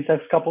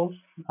same-sex couples.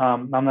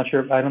 I'm not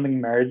sure. I don't think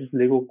marriage is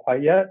legal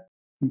quite yet.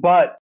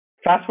 But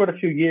fast forward a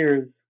few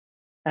years,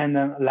 and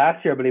then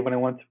last year, I believe, when I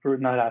went to Peru,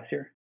 not last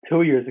year,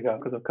 2 years ago,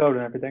 because of COVID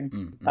and everything,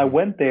 mm-hmm. I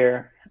went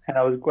there, and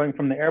I was going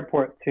from the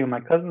airport to my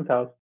cousin's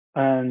house,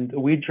 and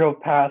we drove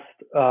past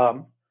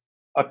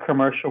a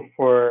commercial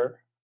for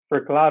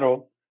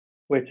Claro,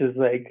 which is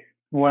like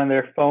one of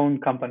their phone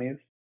companies.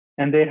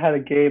 And they had a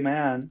gay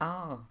man,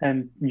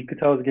 and you could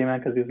tell it was a gay man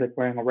because he was like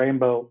wearing a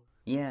rainbow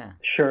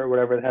shirt or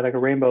whatever. They had like a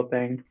rainbow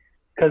thing.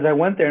 Because I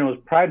went there and it was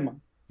Pride Month,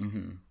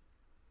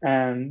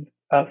 and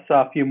I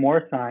saw a few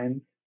more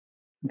signs.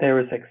 There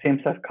was like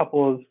same-sex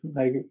couples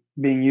like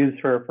being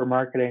used for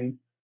marketing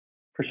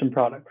for some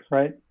products,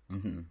 right?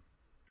 Mm-hmm.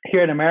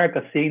 Here in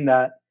America, seeing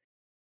that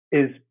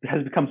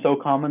has become so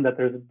common that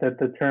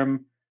the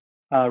term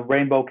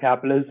rainbow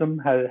capitalism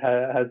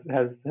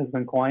has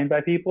been coined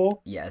by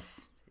people.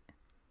 Yes.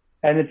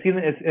 And it's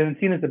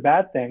seen as a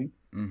bad thing.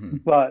 Mm-hmm.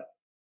 But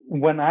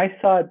when I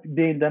saw it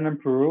being done in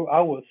Peru,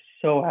 I was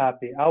so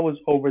happy. I was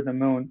over the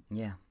moon.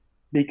 Yeah.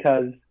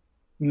 Because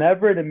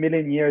never in a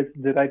million years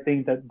did I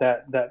think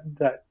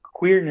that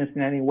queerness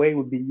in any way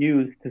would be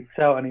used to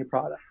sell any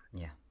product.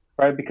 Yeah.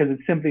 Right? Because it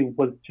simply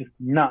was just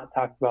not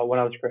talked about when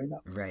I was growing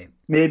up. Right.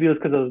 Maybe it was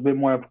because I was a bit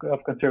more of a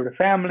conservative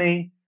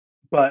family,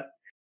 but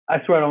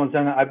I swear when I was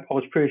young, I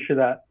was pretty sure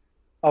that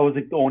I was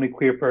like the only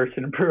queer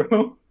person in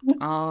Peru.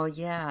 Oh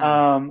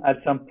yeah.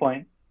 At some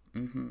point.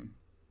 Mm-hmm.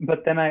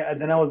 But then I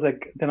was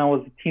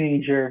a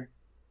teenager,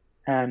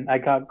 and I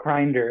got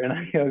Grindr, and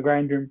I got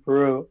Grindr in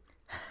Peru.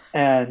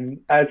 And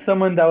as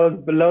someone that was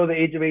below the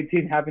age of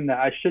 18 having that,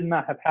 I should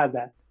not have had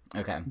that.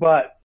 Okay.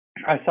 But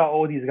I saw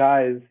all these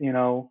guys,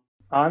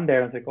 on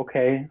there. I was like,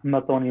 okay, I'm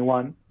not the only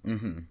one.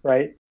 Mm-hmm.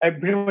 Right?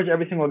 Pretty much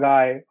every single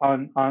guy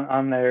on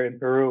there in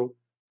Peru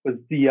was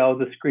DL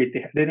discreet.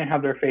 They didn't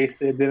have their face.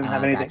 They didn't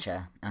have anything.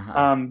 Gotcha.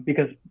 Uh-huh.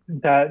 Because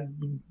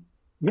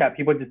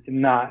people just did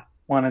not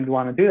want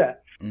to do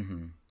that.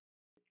 Mm-hmm.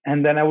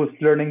 And then I was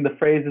learning the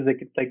phrases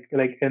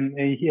like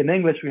in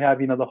English we have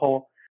the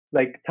whole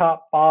like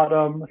top,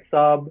 bottom,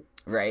 sub,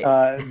 right,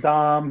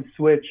 dom,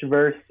 switch,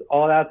 verse,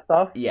 all that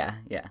stuff. Yeah.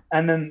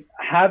 And then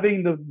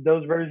having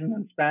those versions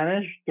in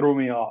Spanish threw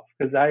me off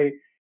because I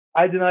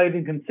did not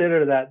even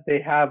consider that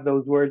they have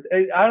those words.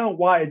 I don't know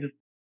why.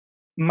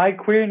 My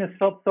queerness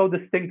felt so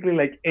distinctly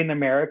like in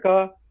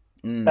America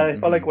that I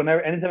felt like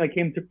anytime I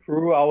came to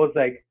Peru, I was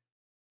like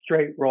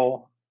straight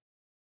roll,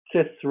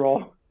 cis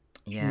roll.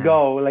 Yeah.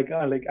 Go like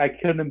I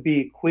couldn't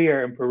be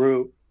queer in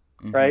Peru,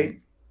 right?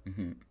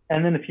 Mm-hmm.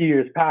 And then a few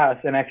years pass,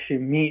 and actually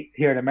meet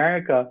here in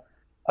America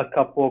a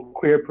couple of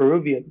queer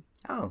Peruvians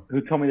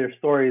who told me their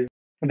stories.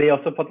 And they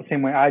also felt the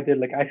same way I did,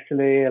 like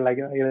isolated, like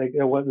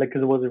it was like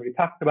because it wasn't really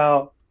talked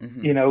about.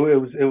 Mm-hmm.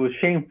 It was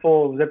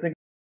shameful. It was everything.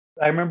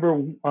 I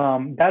remember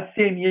that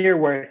same year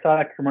where I saw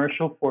that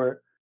commercial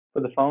for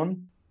the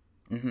phone.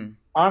 Mm-hmm.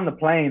 On the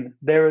plane,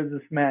 there was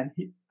this man,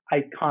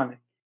 iconic.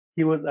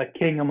 He was a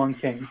king among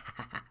kings.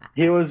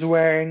 He was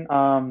wearing,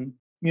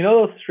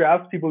 those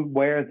straps people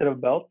wear instead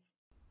of belts?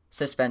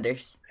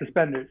 Suspenders.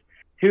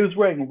 He was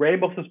wearing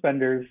rainbow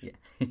suspenders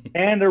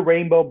and a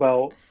rainbow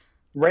belt,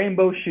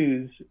 rainbow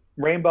shoes,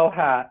 rainbow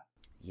hat.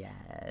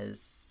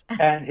 Yes.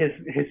 And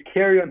his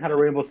carry-on had a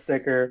rainbow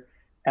sticker,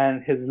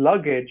 and his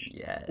luggage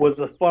was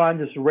a full-on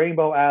just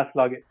rainbow-ass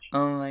luggage.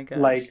 Oh my gosh.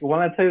 Like, when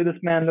I tell you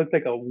this man looked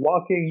like a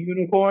walking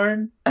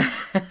unicorn,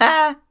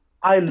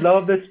 I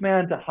love this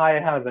man to high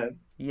heaven.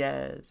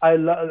 Yes. I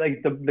love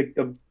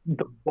the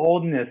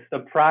boldness, the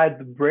pride,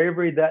 the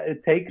bravery that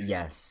it takes.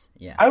 Yes.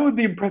 Yeah. I would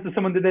be impressed if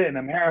someone did it in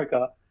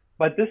America,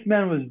 but this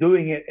man was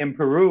doing it in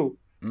Peru.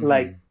 Mhm.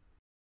 Like,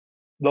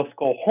 los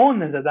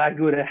cojones that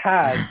dude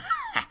had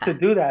to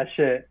do that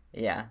shit.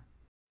 Yeah.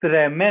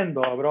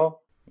 Tremendo, bro.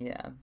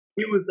 Yeah.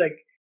 He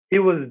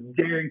was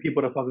daring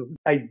people to fuck with him.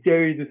 I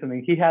dare you to do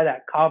something. He had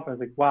that confidence,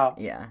 like, wow,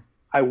 Yeah.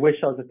 I wish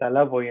I was at that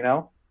level, you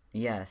know?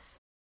 Yes.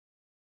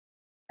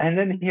 And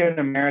then here in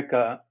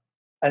America,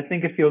 I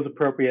think it feels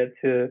appropriate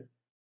to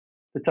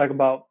talk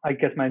about, I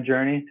guess, my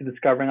journey to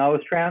discovering I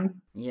was trans.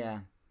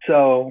 Yeah.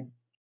 So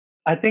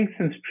I think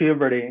since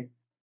puberty,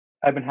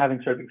 I've been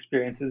having sort of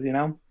experiences, you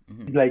know?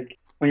 Mhm. Like,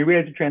 when you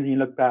realize you're trans and you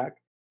look back,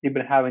 you've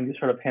been having these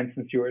sort of hints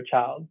since you were a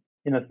child,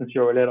 you know, since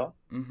you were little.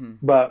 Mhm.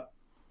 But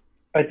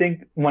I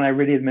think when I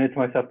really admitted to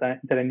myself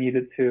that I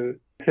needed to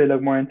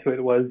look more into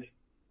it was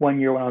 1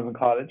 year when I was in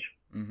college.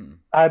 Mhm.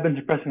 I've been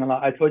suppressing a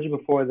lot. I told you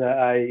before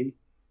that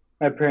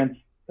my parents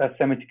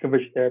sent me to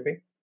conversion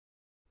therapy.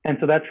 And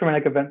so that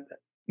traumatic event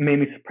made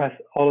me suppress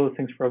all of those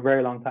things for a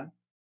very long time.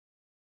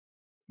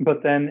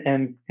 But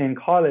then in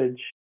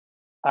college,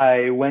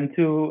 I went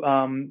to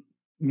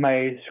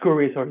my school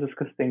resources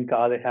because thank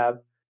God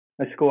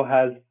my school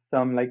has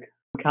some like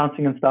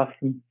counseling and stuff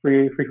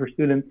free for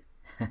students.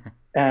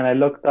 And I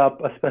looked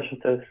up a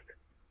specialist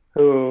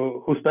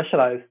who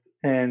specialized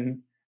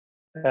in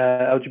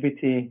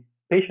LGBT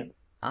patients.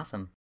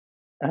 Awesome.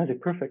 And I was like,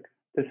 perfect.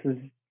 This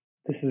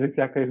is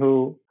exactly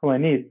who I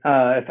need.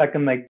 If I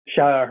can like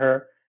shout out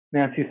her,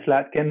 Nancy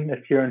Slatkin,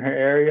 if you're in her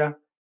area,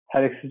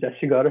 I'd suggest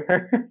you go to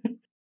her.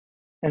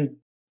 And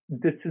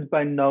this is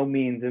by no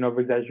means an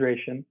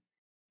over-exaggeration.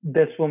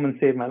 This woman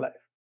saved my life.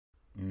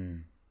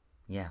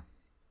 Yeah.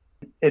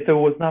 If it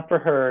was not for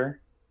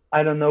her,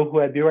 I don't know who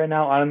I'd be right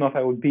now. I don't know if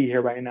I would be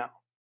here right now.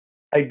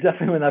 I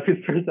definitely would not be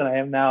the person I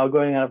am now,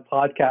 going on a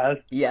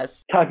podcast,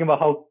 Yes. talking about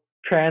how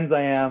trans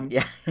I am.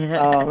 Yeah.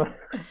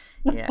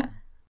 Yeah.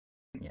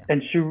 Yeah.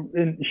 And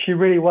she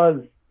really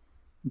was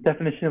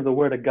definition of the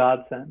word a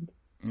godsend.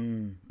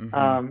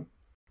 Mm-hmm.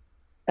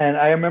 And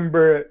I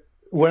remember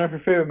one of her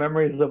favorite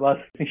memories of us,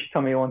 I think she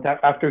told me one time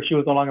after she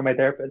was no longer my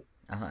therapist.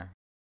 Uh-huh.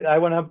 I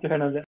went up to her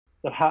and I was like,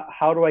 so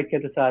how do I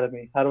get this out of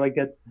me? How do I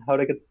get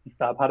this to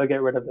stop? How do I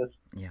get rid of this?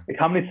 Yeah. Like,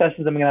 how many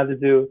sessions am I gonna have to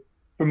do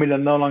for me to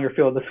no longer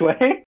feel this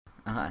way?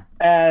 Uh-huh.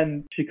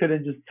 And she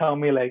couldn't just tell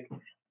me like,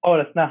 oh,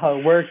 that's not how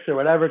it works or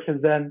whatever,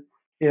 because then,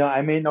 you know,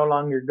 I may no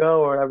longer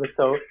go or whatever.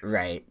 So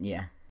Right.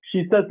 Yeah.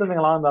 she said something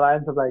along the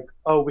lines of like,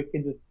 oh, we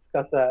can just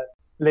discuss that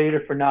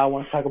later. For now, I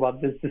want to talk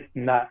about this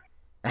and that.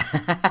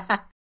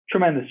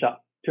 Tremendous job.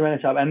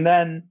 And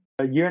then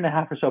a year and a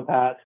half or so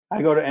passed.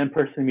 I go to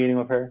in-person meeting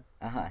with her.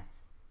 Uh-huh.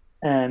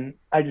 And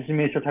I just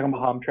immediately start talking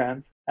about how I'm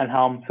trans and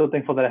how I'm so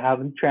thankful that I have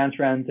trans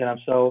friends, and I'm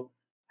so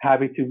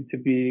happy to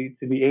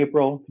be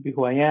April, to be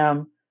who I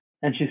am.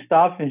 And she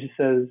stops and she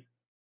says,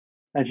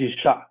 and she's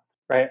shocked,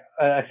 right?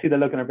 I see the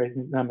look in her face,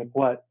 and I'm like,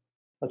 what?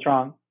 What's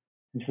wrong?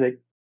 And she's like,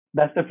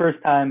 that's the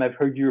first time I've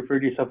heard you refer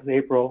to yourself as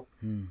April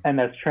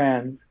and as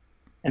trans,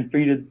 and for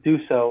you to do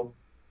so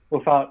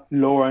without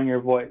lowering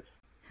your voice.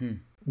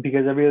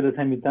 Because every other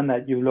time you've done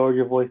that, you've lowered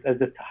your voice as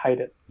if to hide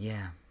it.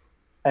 Yeah.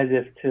 As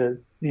if to,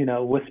 you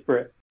know, whisper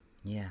it.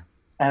 Yeah.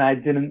 And I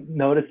didn't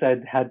notice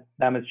I'd had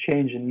that much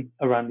change in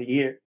around the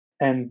year.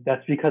 And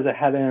that's because I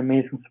had an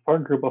amazing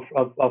support group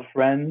of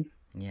friends,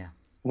 Yeah.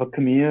 of a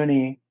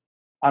community.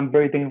 I'm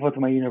very thankful to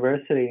my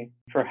university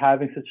for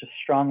having such a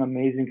strong,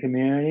 amazing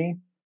community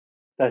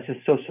that's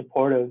just so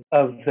supportive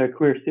of the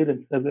queer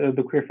students, of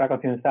the queer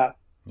faculty and staff.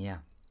 Yeah.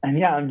 And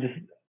yeah,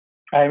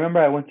 I remember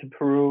I went to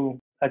Peru,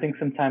 I think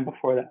sometime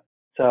before that.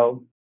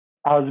 So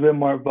I was a bit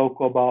more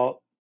vocal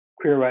about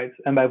queer rights.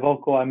 And by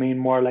vocal, I mean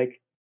more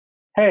like,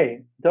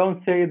 hey,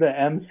 don't say the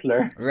M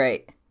slur.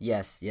 Right.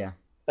 Yes. Yeah.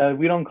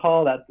 We don't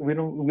call that. We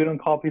don't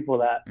call people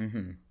that.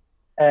 Mm-hmm.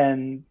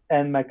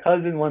 And my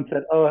cousin once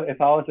said, oh,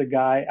 if I was a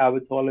guy, I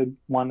would totally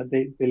want to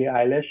date Billie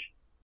Eilish.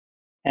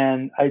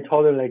 And I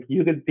told her, like,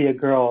 you could be a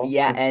girl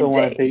Yeah, and still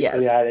want to date yes.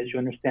 Billie Eilish. You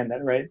understand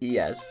that, right?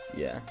 Yes.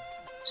 Yeah.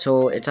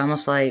 So it's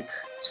almost like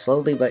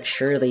slowly but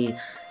surely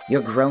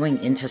you're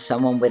growing into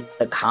someone with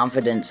the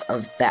confidence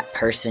of that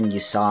person you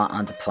saw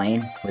on the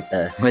plane with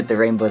the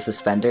rainbow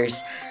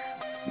suspenders.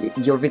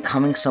 You're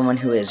becoming someone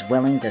who is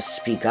willing to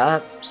speak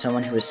up,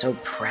 someone who is so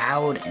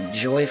proud and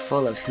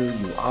joyful of who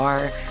you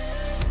are.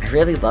 I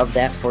really love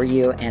that for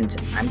you, and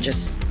I'm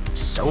just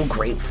so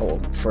grateful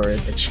for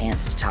the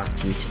chance to talk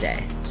to you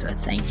today. So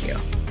thank you.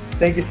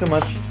 Thank you so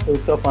much. It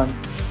was so fun.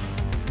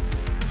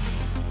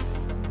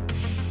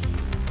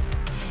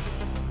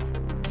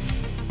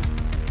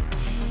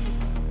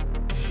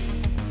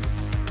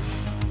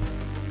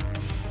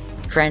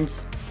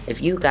 Friends,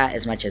 if you got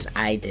as much as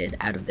I did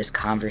out of this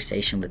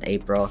conversation with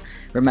April,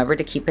 remember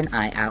to keep an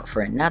eye out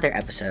for another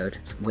episode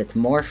with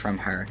more from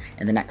her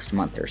in the next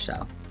month or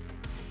so.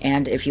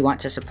 And if you want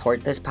to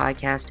support this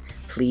podcast,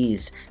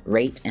 please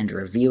rate and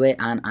review it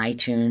on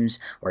iTunes,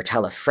 or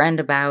tell a friend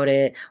about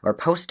it, or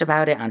post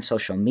about it on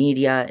social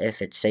media if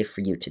it's safe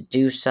for you to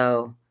do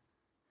so.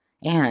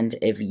 And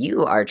if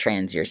you are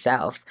trans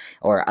yourself,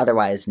 or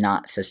otherwise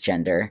not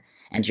cisgender,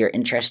 and you're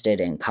interested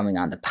in coming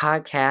on the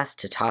podcast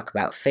to talk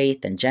about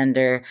faith and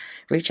gender,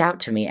 reach out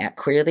to me at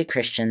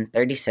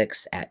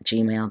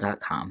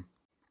queerlychristian36@gmail.com.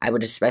 I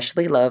would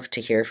especially love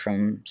to hear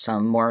from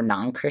some more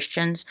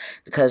non-Christians,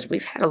 because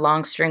we've had a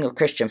long string of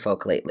Christian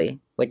folk lately,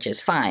 which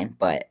is fine,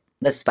 but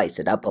let's spice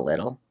it up a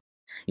little.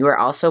 You are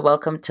also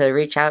welcome to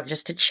reach out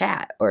just to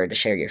chat or to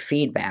share your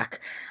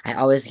feedback. I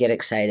always get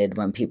excited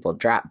when people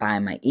drop by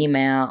my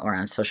email or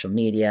on social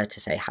media to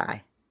say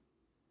hi.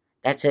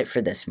 That's it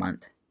for this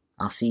month.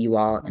 I'll see you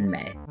all in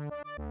May.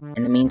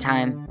 In the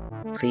meantime,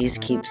 please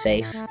keep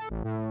safe,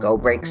 go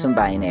break some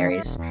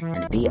binaries,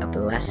 and be a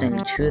blessing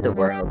to the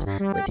world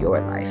with your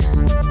life.